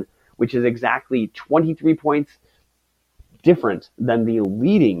 11.1, which is exactly 23 points different than the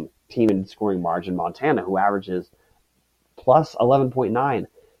leading team in scoring margin, Montana, who averages plus 11.9.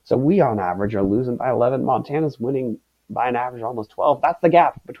 So we, on average, are losing by 11. Montana's winning by an average of almost 12. That's the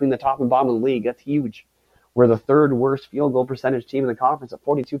gap between the top and bottom of the league. That's huge. We're the third worst field goal percentage team in the conference at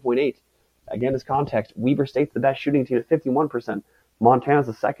 42.8. Again, as context, Weber State's the best shooting team at 51%. Montana's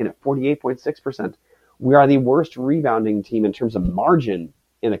the second at 48.6%. We are the worst rebounding team in terms of margin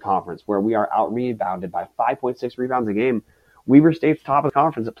in the conference, where we are out-rebounded by 5.6 rebounds a game. Weber State's top of the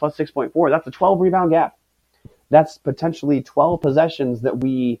conference at plus 6.4. That's a 12-rebound gap. That's potentially 12 possessions that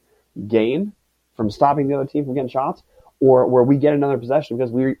we gain from stopping the other team from getting shots, or where we get another possession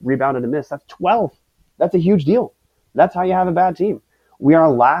because we rebounded and missed. That's 12. That's a huge deal. That's how you have a bad team. We are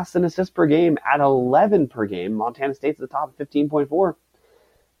last in assists per game at 11 per game. Montana State's at the top at 15.4.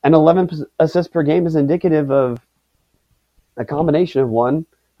 And 11 assists per game is indicative of a combination of, one,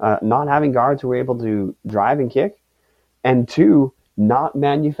 not having guards who are able to drive and kick, and two, not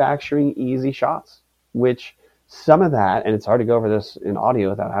manufacturing easy shots, which some of that, and it's hard to go over this in audio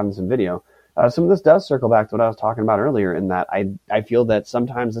without having some video, some of this does circle back to what I was talking about earlier, in that I feel that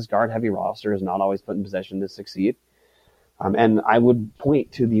sometimes this guard-heavy roster is not always put in position to succeed. And I would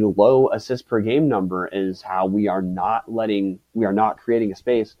point to the low assist per game number as how we are not creating a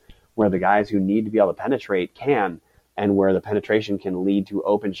space where the guys who need to be able to penetrate can, and where the penetration can lead to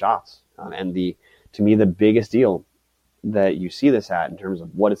open shots. To me, the biggest deal that you see this at in terms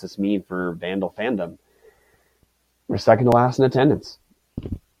of what does this mean for Vandal fandom, we're second to last in attendance.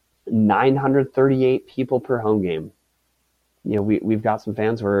 938 people per home game. You know, we've got some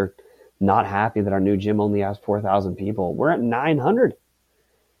fans who are not happy that our new gym only has 4,000 people. We're at 900.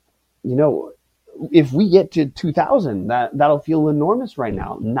 You know, if we get to 2,000, that'll feel enormous right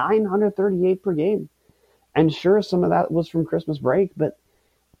now. 938 per game. And sure, some of that was from Christmas break, but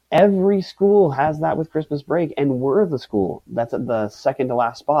every school has that with Christmas break, and we're the school that's at the second to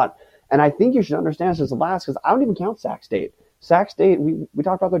last spot. And I think you should understand this as the last, because I don't even count Sac State. Sac State, we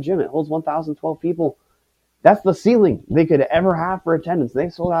talked about their gym. It holds 1,012 people. That's the ceiling they could ever have for attendance. They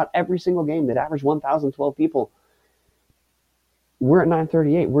sold out every single game. They'd average 1,012 people. We're at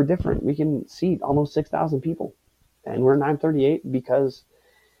 938. We're different. We can seat almost 6,000 people. And we're at 938 because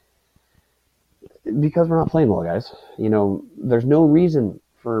we're not playing well, guys. You know, there's no reason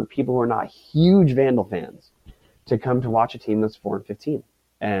for people who are not huge Vandal fans to come to watch a team that's 4-15.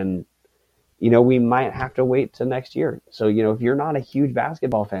 And, you know, we might have to wait till next year. So, you know, if you're not a huge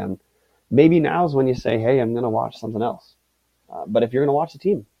basketball fan, maybe now is when you say, hey, I'm going to watch something else. But if you're going to watch the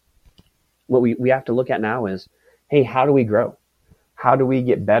team, what we have to look at now is, hey, how do we grow? How do we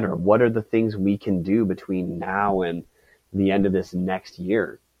get better? What are the things we can do between now and the end of this next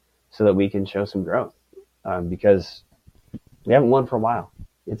year so that we can show some growth? Because we haven't won for a while.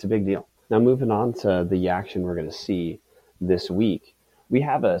 It's a big deal. Now, moving on to the action we're going to see this week, we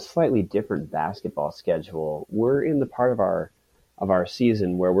have a slightly different basketball schedule. We're in the part of our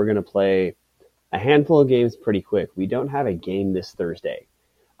season where we're going to play a handful of games pretty quick. We don't have a game this Thursday.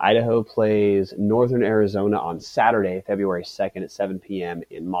 Idaho plays Northern Arizona on Saturday, February 2nd at 7 p.m.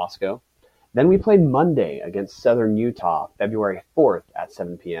 in Moscow. Then we play Monday against Southern Utah, February 4th at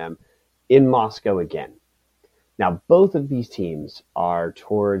 7 p.m. in Moscow again. Now, both of these teams are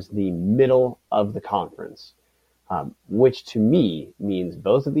towards the middle of the conference, which to me means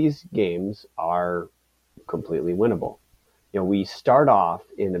both of these games are completely winnable. You know, we start off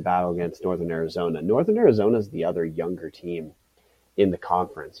in a battle against Northern Arizona. Northern Arizona is the other younger team in the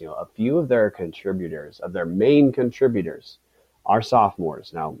conference. You know, a few of their main contributors are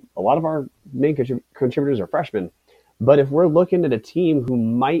sophomores. Now, a lot of our main contributors are freshmen, but if we're looking at a team who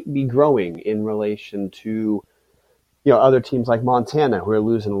might be growing in relation to, you know, other teams like Montana, who are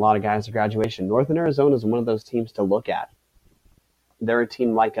losing a lot of guys to graduation, Northern Arizona is one of those teams to look at. They're a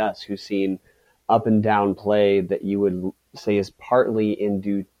team like us who's seen up and down play that you would say is partly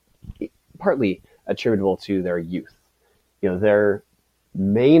attributable to their youth. You know, their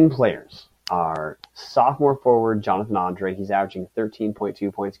main players our sophomore forward, Jonathan Andre. He's averaging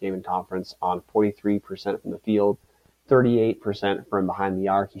 13.2 points a game in conference on 43% from the field, 38% from behind the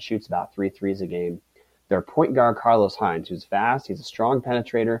arc. He shoots about 3 threes a game. Their point guard, Carlos Hines, who's fast. He's a strong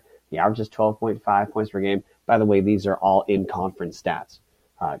penetrator. He averages 12.5 points per game. By the way, these are all in-conference stats.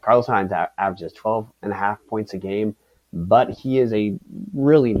 Carlos Hines averages 12.5 points a game, but he is a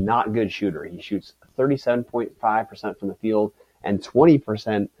really not good shooter. He shoots 37.5% from the field and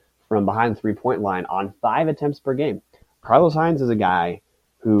 20% from behind the three-point line on 5 attempts per game. Carlos Hines is a guy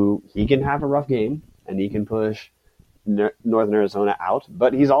who he can have a rough game, and he can push Northern Arizona out,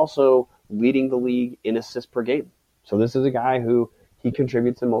 but he's also leading the league in assists per game. So this is a guy who he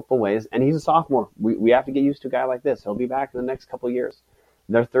contributes in multiple ways, and he's a sophomore. We have to get used to a guy like this. He'll be back in the next couple of years.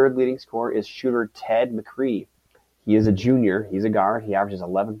 Their third leading scorer is shooter Ted McCree. He is a junior. He's a guard. He averages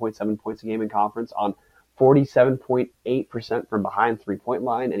 11.7 points a game in conference on 47.8% from behind three-point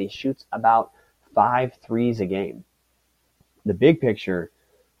line, and he shoots about 5 threes a game. The big picture,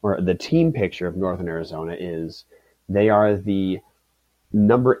 or the team picture of Northern Arizona is they are the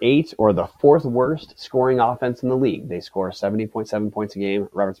number 8 or the 4th worst scoring offense in the league. They score 70.7 points a game.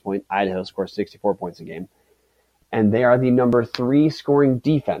 Roberts Point, Idaho scores 64 points a game. And they are the number 3 scoring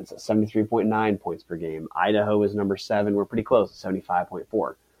defense at 73.9 points per game. Idaho is number 7. We're pretty close at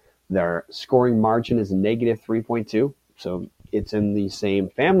 75.4. Their scoring margin is negative 3.2. So it's in the same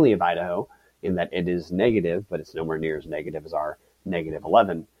family of Idaho in that it is negative, but it's nowhere near as negative as our negative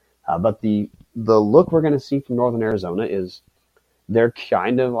 11. But the look we're going to see from Northern Arizona is they're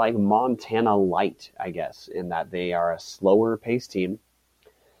kind of like Montana light, I guess, in that they are a slower paced team.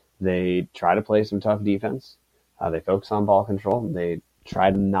 They try to play some tough defense. They focus on ball control. They try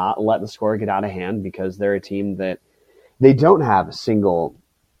to not let the score get out of hand because they're a team that they don't have a single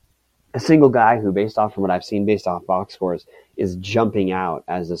guy who, based off from what I've seen, based off box scores, is jumping out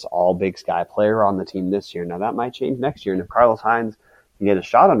as this all Big Sky player on the team this year. Now that might change next year, and if Carlos Hines can get a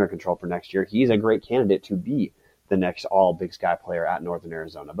shot under control for next year, he's a great candidate to be the next all Big Sky player at Northern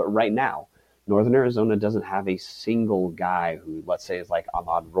Arizona. But right now, Northern Arizona doesn't have a single guy who, let's say, is like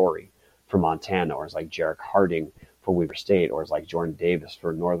Ahmad Rory for Montana, or is like Jarek Harding for Weber State, or is like Jordan Davis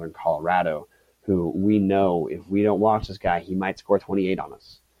for Northern Colorado, who we know if we don't watch this guy, he might score 28 on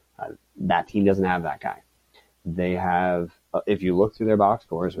us. That team doesn't have that guy. They have, if you look through their box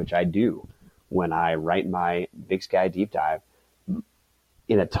scores, which I do when I write my Big Sky deep dive,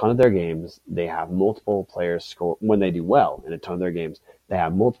 in a ton of their games, they have multiple players score. When they do well in a ton of their games, they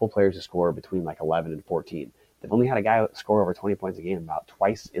have multiple players who score between like 11 and 14. They've only had a guy score over 20 points a game about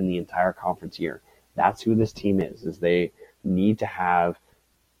twice in the entire conference year. That's who this team is they need to have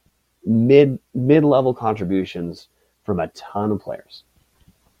mid-level contributions from a ton of players.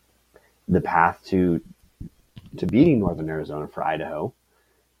 The path to beating Northern Arizona for Idaho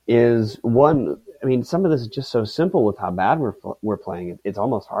is one. I mean, some of this is just so simple with how bad we're playing. It's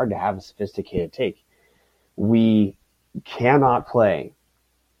almost hard to have a sophisticated take. We cannot play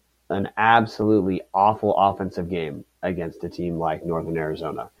an absolutely awful offensive game against a team like Northern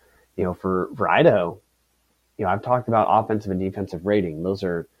Arizona. You know, for Idaho, you know, I've talked about offensive and defensive rating. Those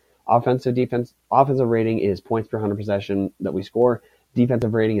are offensive rating is points per 100 possession that we score.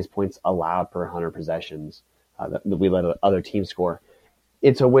 Defensive rating is points allowed per 100 possessions that we let other teams score.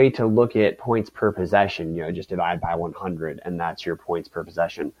 It's a way to look at points per possession, you know, just divide by 100, and that's your points per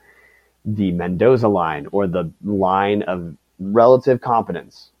possession. The Mendoza line, or the line of relative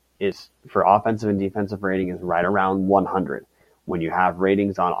competence, is for offensive and defensive rating is right around 100. When you have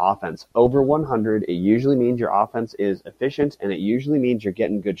ratings on offense over 100, it usually means your offense is efficient, and it usually means you're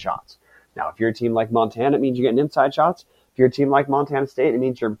getting good shots. Now, if you're a team like Montana, it means you're getting inside shots. If you're a team like Montana State, it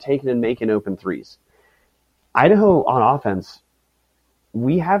means you're taking and making open threes. Idaho on offense,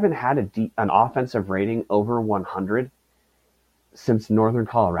 we haven't had an offensive rating over 100 since Northern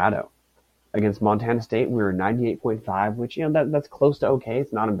Colorado. Against Montana State, we were 98.5, which, you know, that's close to okay.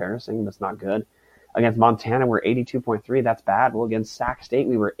 It's not embarrassing, but it's not good. Against Montana, we're 82.3. That's bad. Well, against Sac State,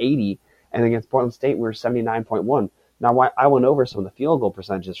 we were 80, and against Portland State, we were 79.1. Now, I went over some of the field goal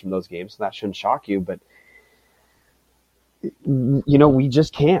percentages from those games, so that shouldn't shock you, but you know, we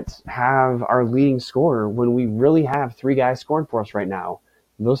just can't have our leading scorer when we really have 3 guys scoring for us right now.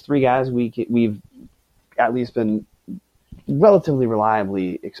 Those 3 guys we've at least been relatively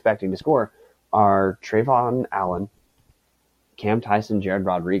reliably expecting to score are Trayvon Allen, Cam Tyson, Jared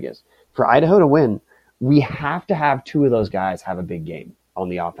Rodriguez. For Idaho to win, we have to have 2 of those guys have a big game on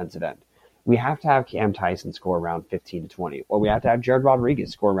the offensive end. We have to have Cam Tyson score around 15 to 20, or we have to have Jared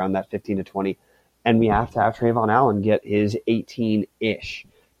Rodriguez score around that 15 to 20, and we have to have Trayvon Allen get his 18-ish.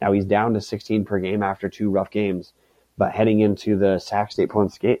 Now, he's down to 16 per game after 2 rough games, but heading into the Sac State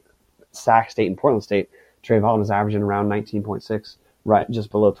Portland State Sac State and Portland State, Trayvon is averaging around 19.6, right,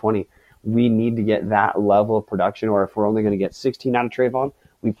 just below 20. We need to get that level of production, or if we're only going to get 16 out of Trayvon,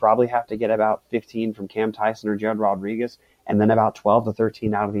 we probably have to get about 15 from Cam Tyson or Jared Rodriguez, and then about 12 to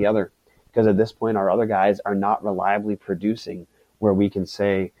 13 out of the other. Because at this point, our other guys are not reliably producing where we can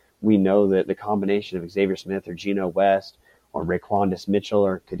say we know that the combination of Xavier Smith or Geno West or Raquandis Mitchell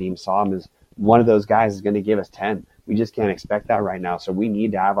or Kadeem Som is one of those guys is going to give us 10. We just can't expect that right now. So we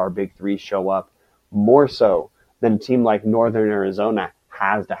need to have our big three show up more so than a team like Northern Arizona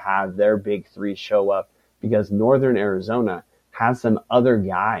has to have their big three show up, because Northern Arizona has some other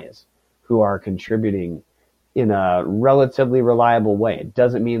guys who are contributing in a relatively reliable way. It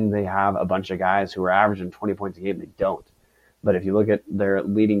doesn't mean they have a bunch of guys who are averaging 20 points a game. They don't. But if you look at their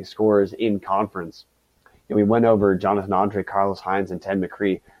leading scorers in conference, and we went over Jonathan Andre, Carlos Hines, and Ted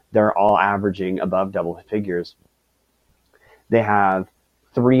McCree. They're all averaging above double figures. They have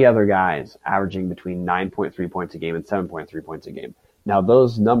three other guys averaging between 9.3 points a game and 7.3 points a game. Now,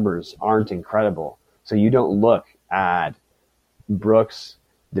 those numbers aren't incredible. So you don't look at Brooks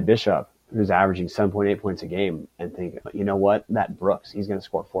DeBishop, who's averaging 7.8 points a game, and think, you know what, that Brooks, he's going to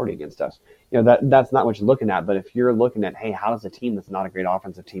score 40 against us. You know, that's not what you're looking at. But if you're looking at, hey, how does a team that's not a great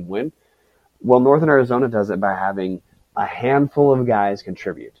offensive team win? Well, Northern Arizona does it by having a handful of guys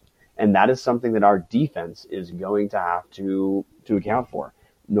contribute. And that is something that our defense is going to have to account for.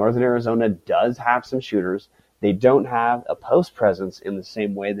 Northern Arizona does have some shooters. They don't have a post presence in the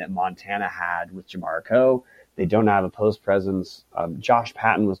same way that Montana had with Jamar Coe. They don't have a post presence. Josh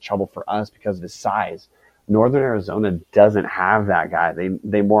Patton was trouble for us because of his size. Northern Arizona doesn't have that guy.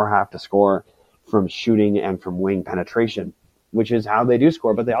 They more have to score from shooting and from wing penetration, which is how they do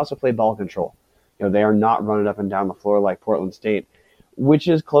score, but they also play ball control. You know, they are not running up and down the floor like Portland State, which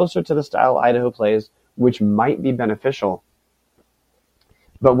is closer to the style Idaho plays, which might be beneficial.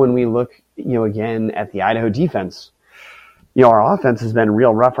 But when we look, again at the Idaho defense, our offense has been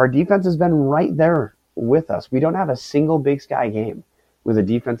real rough. Our defense has been right there with us. We don't have a single Big Sky game with a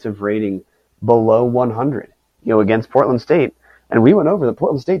defensive rating below 100, against Portland State. And we went over that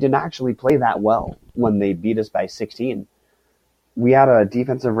Portland State didn't actually play that well when they beat us by 16. We had a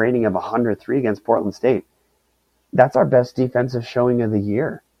defensive rating of 103 against Portland State. That's our best defensive showing of the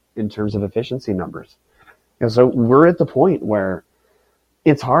year in terms of efficiency numbers. So we're at the point where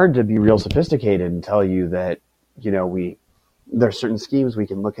it's hard to be real sophisticated and tell you that, there's certain schemes we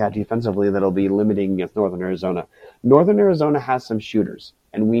can look at defensively that'll be limiting against Northern Arizona. Northern Arizona has some shooters,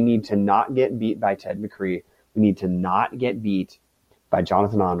 and we need to not get beat by Ted McCree. We need to not get beat by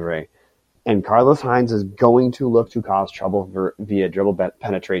Jonathan Andre. And Carlos Hines is going to look to cause trouble via dribble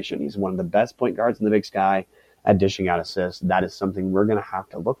penetration. He's one of the best point guards in the Big Sky at dishing out assists. That is something we're going to have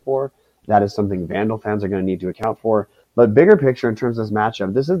to look for. That is something Vandal fans are going to need to account for. But bigger picture in terms of this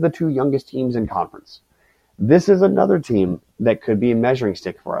matchup, this is the two youngest teams in conference. This is another team that could be a measuring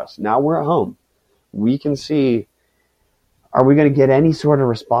stick for us. Now we're at home. We can see, are we going to get any sort of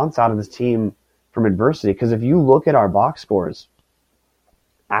response out of this team from adversity? Because if you look at our box scores,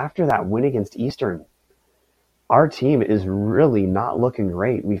 after that win against Eastern, our team is really not looking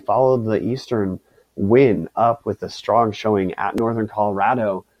great. We followed the Eastern win up with a strong showing at Northern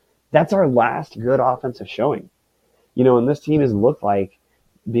Colorado. That's our last good offensive showing. And this team has looked like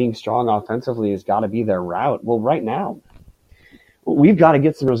being strong offensively has got to be their route. Well, right now, we've got to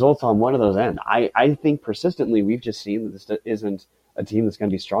get some results on one of those ends. I think persistently we've just seen that this isn't a team that's going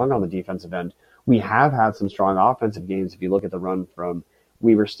to be strong on the defensive end. We have had some strong offensive games. If you look at the run from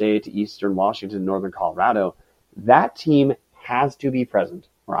Weber State to Eastern Washington, Northern Colorado, that team has to be present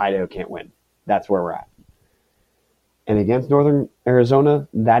or Idaho can't win. That's where we're at. And against Northern Arizona,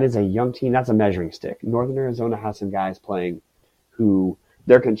 that is a young team. That's a measuring stick. Northern Arizona has some guys playing who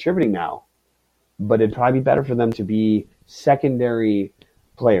they're contributing now, but it'd probably be better for them to be secondary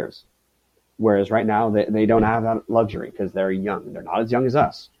players. Whereas right now, they don't have that luxury because they're young. They're not as young as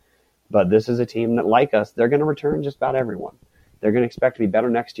us. But this is a team that, like us, they're going to return just about everyone. They're going to expect to be better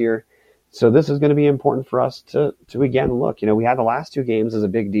next year. So this is going to be important for us to again, look. We had the last two games as a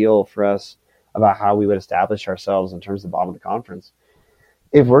big deal for us about how we would establish ourselves in terms of the bottom of the conference.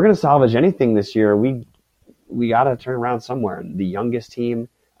 If we're going to salvage anything this year, we got to turn around somewhere. The youngest team,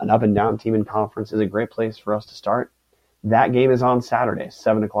 an up-and-down team in conference, is a great place for us to start. That game is on Saturday,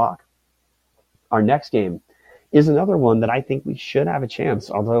 7 o'clock. Our next game is another one that I think we should have a chance,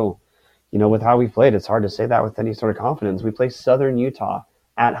 although, with how we played, it's hard to say that with any sort of confidence. We play Southern Utah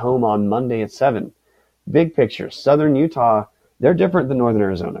at home on Monday at 7. Big picture, Southern Utah, they're different than Northern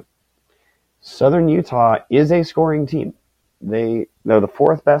Arizona. Southern Utah is a scoring team. They're the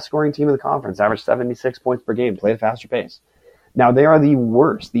fourth best scoring team in the conference, average 76 points per game, play at a faster pace. Now, they are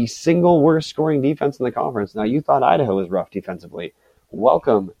the single worst scoring defense in the conference. Now, you thought Idaho was rough defensively.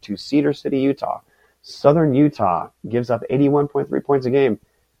 Welcome to Cedar City, Utah. Southern Utah gives up 81.3 points a game.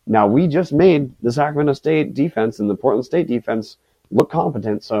 Now, we just made the Sacramento State defense and the Portland State defense look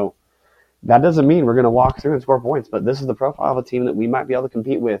competent, so that doesn't mean we're going to walk through and score points, but this is the profile of a team that we might be able to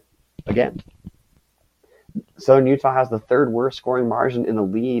compete with again. Southern Utah has the third worst scoring margin in the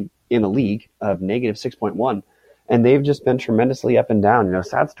league of negative 6.1, and they've just been tremendously up and down.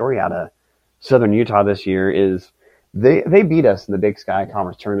 Sad story out of Southern Utah this year is they beat us in the Big Sky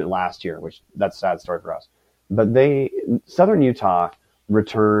Conference tournament last year, which that's a sad story for us. But Southern Utah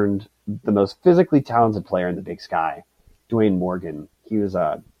returned the most physically talented player in the Big Sky, Dwayne Morgan. He was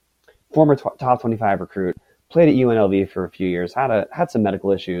a former top 25 recruit, played at UNLV for a few years, had some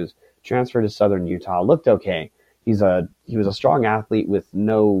medical issues, transferred to Southern Utah, looked okay. He was a strong athlete with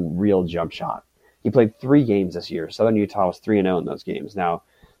no real jump shot. He played 3 games this year. Southern Utah was 3-0 in those games. Now,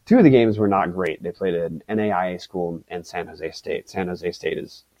 2 of the games were not great. They played an NAIA school and San Jose State. San Jose State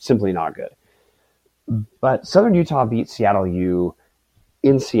is simply not good. But Southern Utah beat Seattle U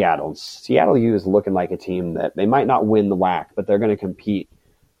in Seattle. Seattle U is looking like a team that they might not win the WAC, but they're going to compete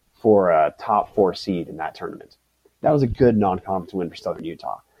for a top 4 seed in that tournament. That was a good non-conference win for Southern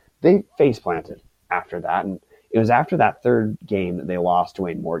Utah. They face-planted after that, and it was after that third game that they lost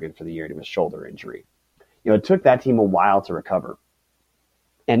Dwayne Morgan for the year to a shoulder injury. It took that team a while to recover.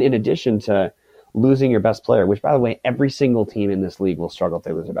 And in addition to losing your best player, which, by the way, every single team in this league will struggle if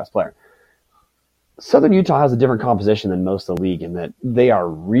they lose their best player, Southern Utah has a different composition than most of the league in that they are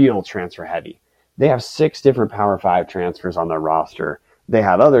real transfer heavy. They have 6 different Power 5 transfers on their roster. They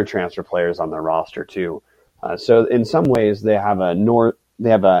have other transfer players on their roster too. So in some ways, they have a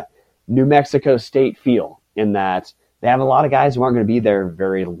New Mexico State feel in that they have a lot of guys who aren't going to be there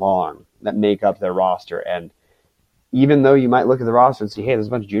very long that make up their roster. And even though you might look at the roster and see, hey, there's a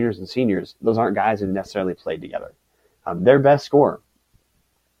bunch of juniors and seniors, those aren't guys who necessarily played together. Their best scorer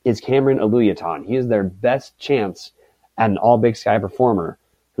is Cameron Aluyaton. He is their best chance at an all-Big Sky performer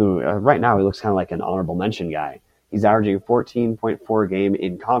who right now he looks kind of like an honorable mention guy. He's averaging 14.4 a game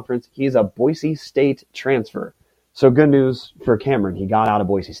in conference. He's a Boise State transfer. So good news for Cameron. He got out of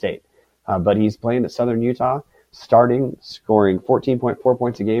Boise State. But he's playing at Southern Utah, scoring 14.4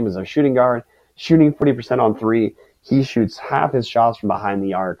 points a game as a shooting guard, shooting 40% on 3. He shoots half his shots from behind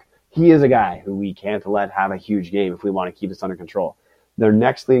the arc. He is a guy who we can't let have a huge game if we want to keep this under control. Their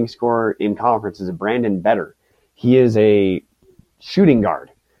next leading scorer in conference is Brandon Better. He is a shooting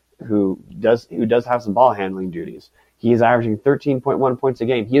guard who does have some ball handling duties. He is averaging 13.1 points a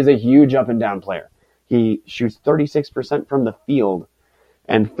game. He is a huge up and down player. He shoots 36% from the field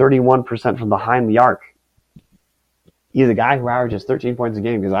and 31% from behind the arc. He's a guy who averages 13 points a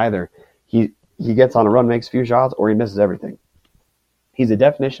game because either he gets on a run, makes a few shots, or he misses everything. He's a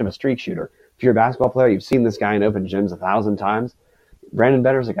definition of a streak shooter. If you're a basketball player, you've seen this guy in open gyms 1,000 times. Brandon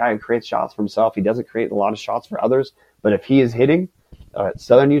Better is a guy who creates shots for himself. He doesn't create a lot of shots for others, but if he is hitting,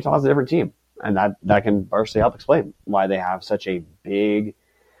 Southern Utah is a different team. And that can partially help explain why they have such a big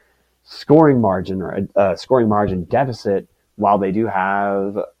scoring margin or a scoring margin deficit while they do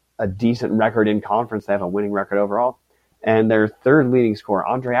have a decent record in conference. They have a winning record overall. And their third leading scorer,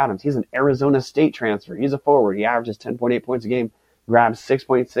 Andre Adams, he's an Arizona State transfer. He's a forward. He averages 10.8 points a game, grabs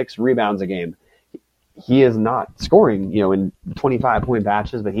 6.6 rebounds a game. He is not scoring, in 25-point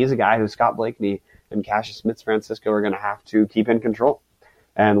batches, but he's a guy who Scott Blakeney and Cassius Smith-Francisco are going to have to keep in control.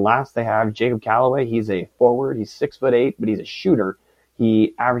 And last, they have Jacob Calloway. He's a forward. He's 6'8", but he's a shooter.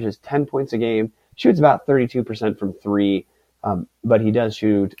 He averages 10 points a game, shoots about 32% from 3, but he does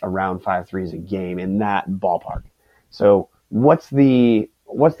shoot around 5 threes a game in that ballpark. So what's the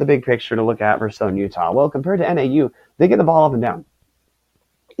big picture to look at for Southern Utah? Well, compared to NAU, they get the ball up and down.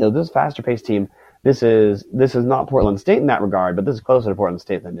 This is a faster-paced team. This is not Portland State in that regard, but this is closer to Portland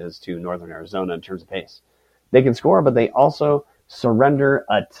State than it is to Northern Arizona in terms of pace. They can score, but they also surrender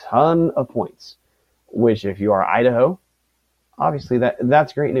a ton of points, which if you are Idaho, obviously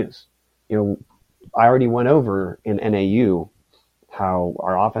that's great news. I already went over in NAU how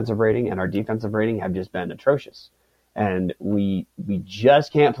our offensive rating and our defensive rating have just been atrocious. And we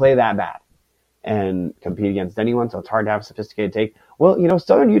just can't play that bad and compete against anyone, so it's hard to have a sophisticated take. Well,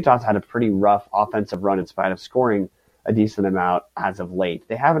 Southern Utah's had a pretty rough offensive run in spite of scoring a decent amount as of late.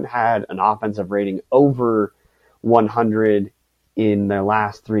 They haven't had an offensive rating over 100 in their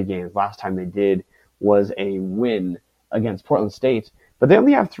last 3 games. Last time they did was a win against Portland State, but they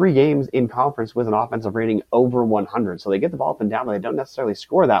only have 3 games in conference with an offensive rating over 100, so they get the ball up and down, but they don't necessarily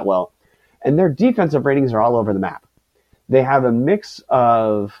score that well. And their defensive ratings are all over the map. They have a mix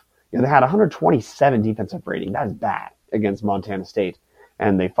of, they had 127 defensive rating. That is bad. against Montana State.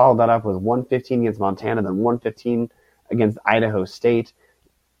 And they followed that up with 115 against Montana, then 115 against Idaho State.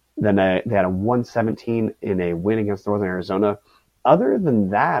 Then they had a 117 in a win against Northern Arizona. Other than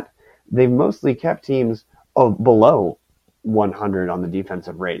that, they've mostly kept teams below 100 on the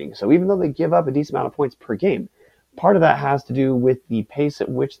defensive rating. So even though they give up a decent amount of points per game, part of that has to do with the pace at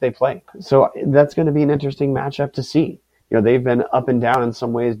which they play. So that's going to be an interesting matchup to see. They've been up and down in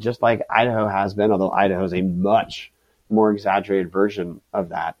some ways, just like Idaho has been, although Idaho is a much more exaggerated version of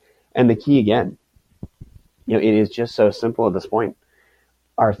that. And the key, again, it is just so simple at this point.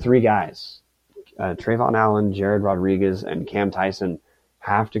 Our three guys, Trayvon Allen, Jared Rodriguez, and Cam Tyson,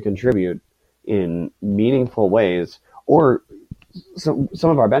 have to contribute in meaningful ways, or some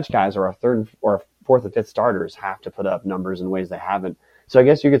of our bench guys or our third or fourth and fifth starters have to put up numbers in ways they haven't. So I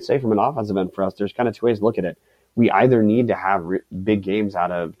guess you could say from an offensive end for us, there's kind of two ways to look at it. We either need to have big games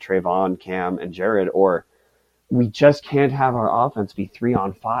out of Trayvon, Cam, and Jared, or we just can't have our offense be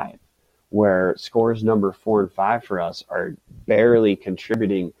 3-on-5, where scores number 4 and 5 for us are barely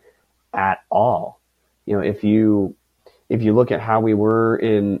contributing at all. If you look at how we were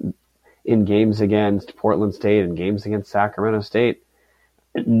in games against Portland State and games against Sacramento State,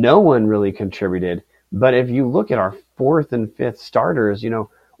 no one really contributed. But if you look at our fourth and fifth starters,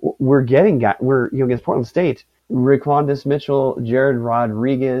 we're against Portland State, Raquandis Mitchell, Jared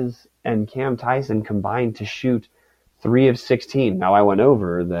Rodriguez, and Cam Tyson combined to shoot 3 of 16. Now, I went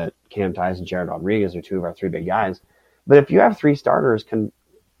over that Cam Tyson and Jared Rodriguez are two of our three big guys. But if you have three starters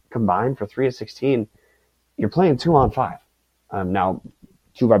combined for 3 of 16, you're playing 2-on-5. Now,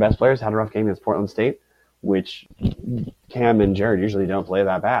 two of our best players had a rough game against Portland State, which Cam and Jared usually don't play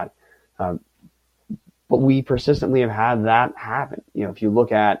that bad. But we persistently have had that happen. If you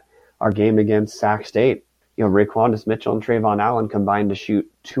look at our game against Sac State, Raquandis Mitchell and Trayvon Allen combined to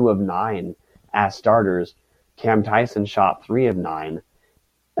shoot 2 of 9 as starters. Cam Tyson shot 3 of 9.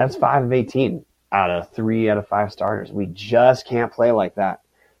 That's 5 of 18 out of 3 out of 5 starters. We just can't play like that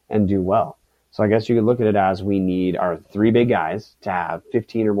and do well. So I guess you could look at it as we need our 3 big guys to have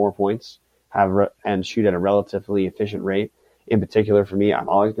 15 or more points, and shoot at a relatively efficient rate. In particular, for me, I'm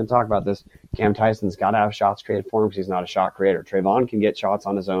always going to talk about this. Cam Tyson's got to have shots created for him because he's not a shot creator. Trayvon can get shots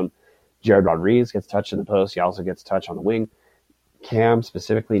on his own. Jared Rodriguez gets touch in the post. He also gets touch on the wing. Cam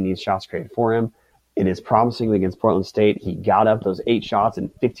specifically needs shots created for him. It is promising against Portland State. He got up those 8 shots in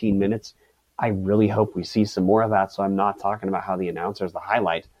 15 minutes. I really hope we see some more of that, so I'm not talking about how the announcer is the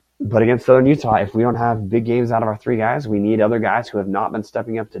highlight. But against Southern Utah, if we don't have big games out of our 3 guys, we need other guys who have not been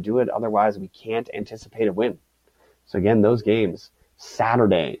stepping up to do it. Otherwise, we can't anticipate a win. So again, those games,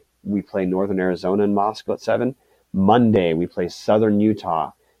 Saturday, we play Northern Arizona in Moscow at 7. Monday, we play Southern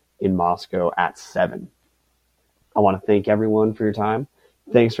Utah in Moscow at 7. I want to thank everyone for your time.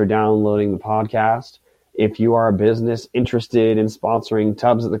 Thanks for downloading the podcast. If you are a business interested in sponsoring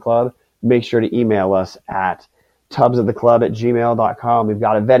Tubs at the Club, make sure to email us at tubsattheclub@gmail.com. We've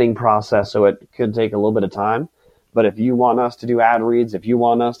got a vetting process, so it could take a little bit of time. But if you want us to do ad reads, if you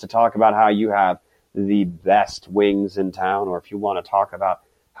want us to talk about how you have the best wings in town, or if you want to talk about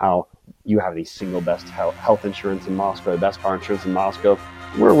how you have the single best health insurance in Moscow, the best car insurance in Moscow,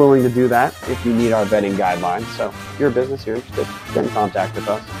 we're willing to do that if you need our vetting guidelines. So if you're a business, you're interested, get in contact with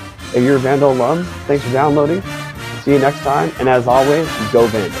us. If you're a Vandal alum, thanks for downloading. See you next time. And as always, go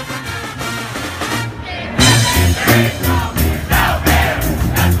Vandals.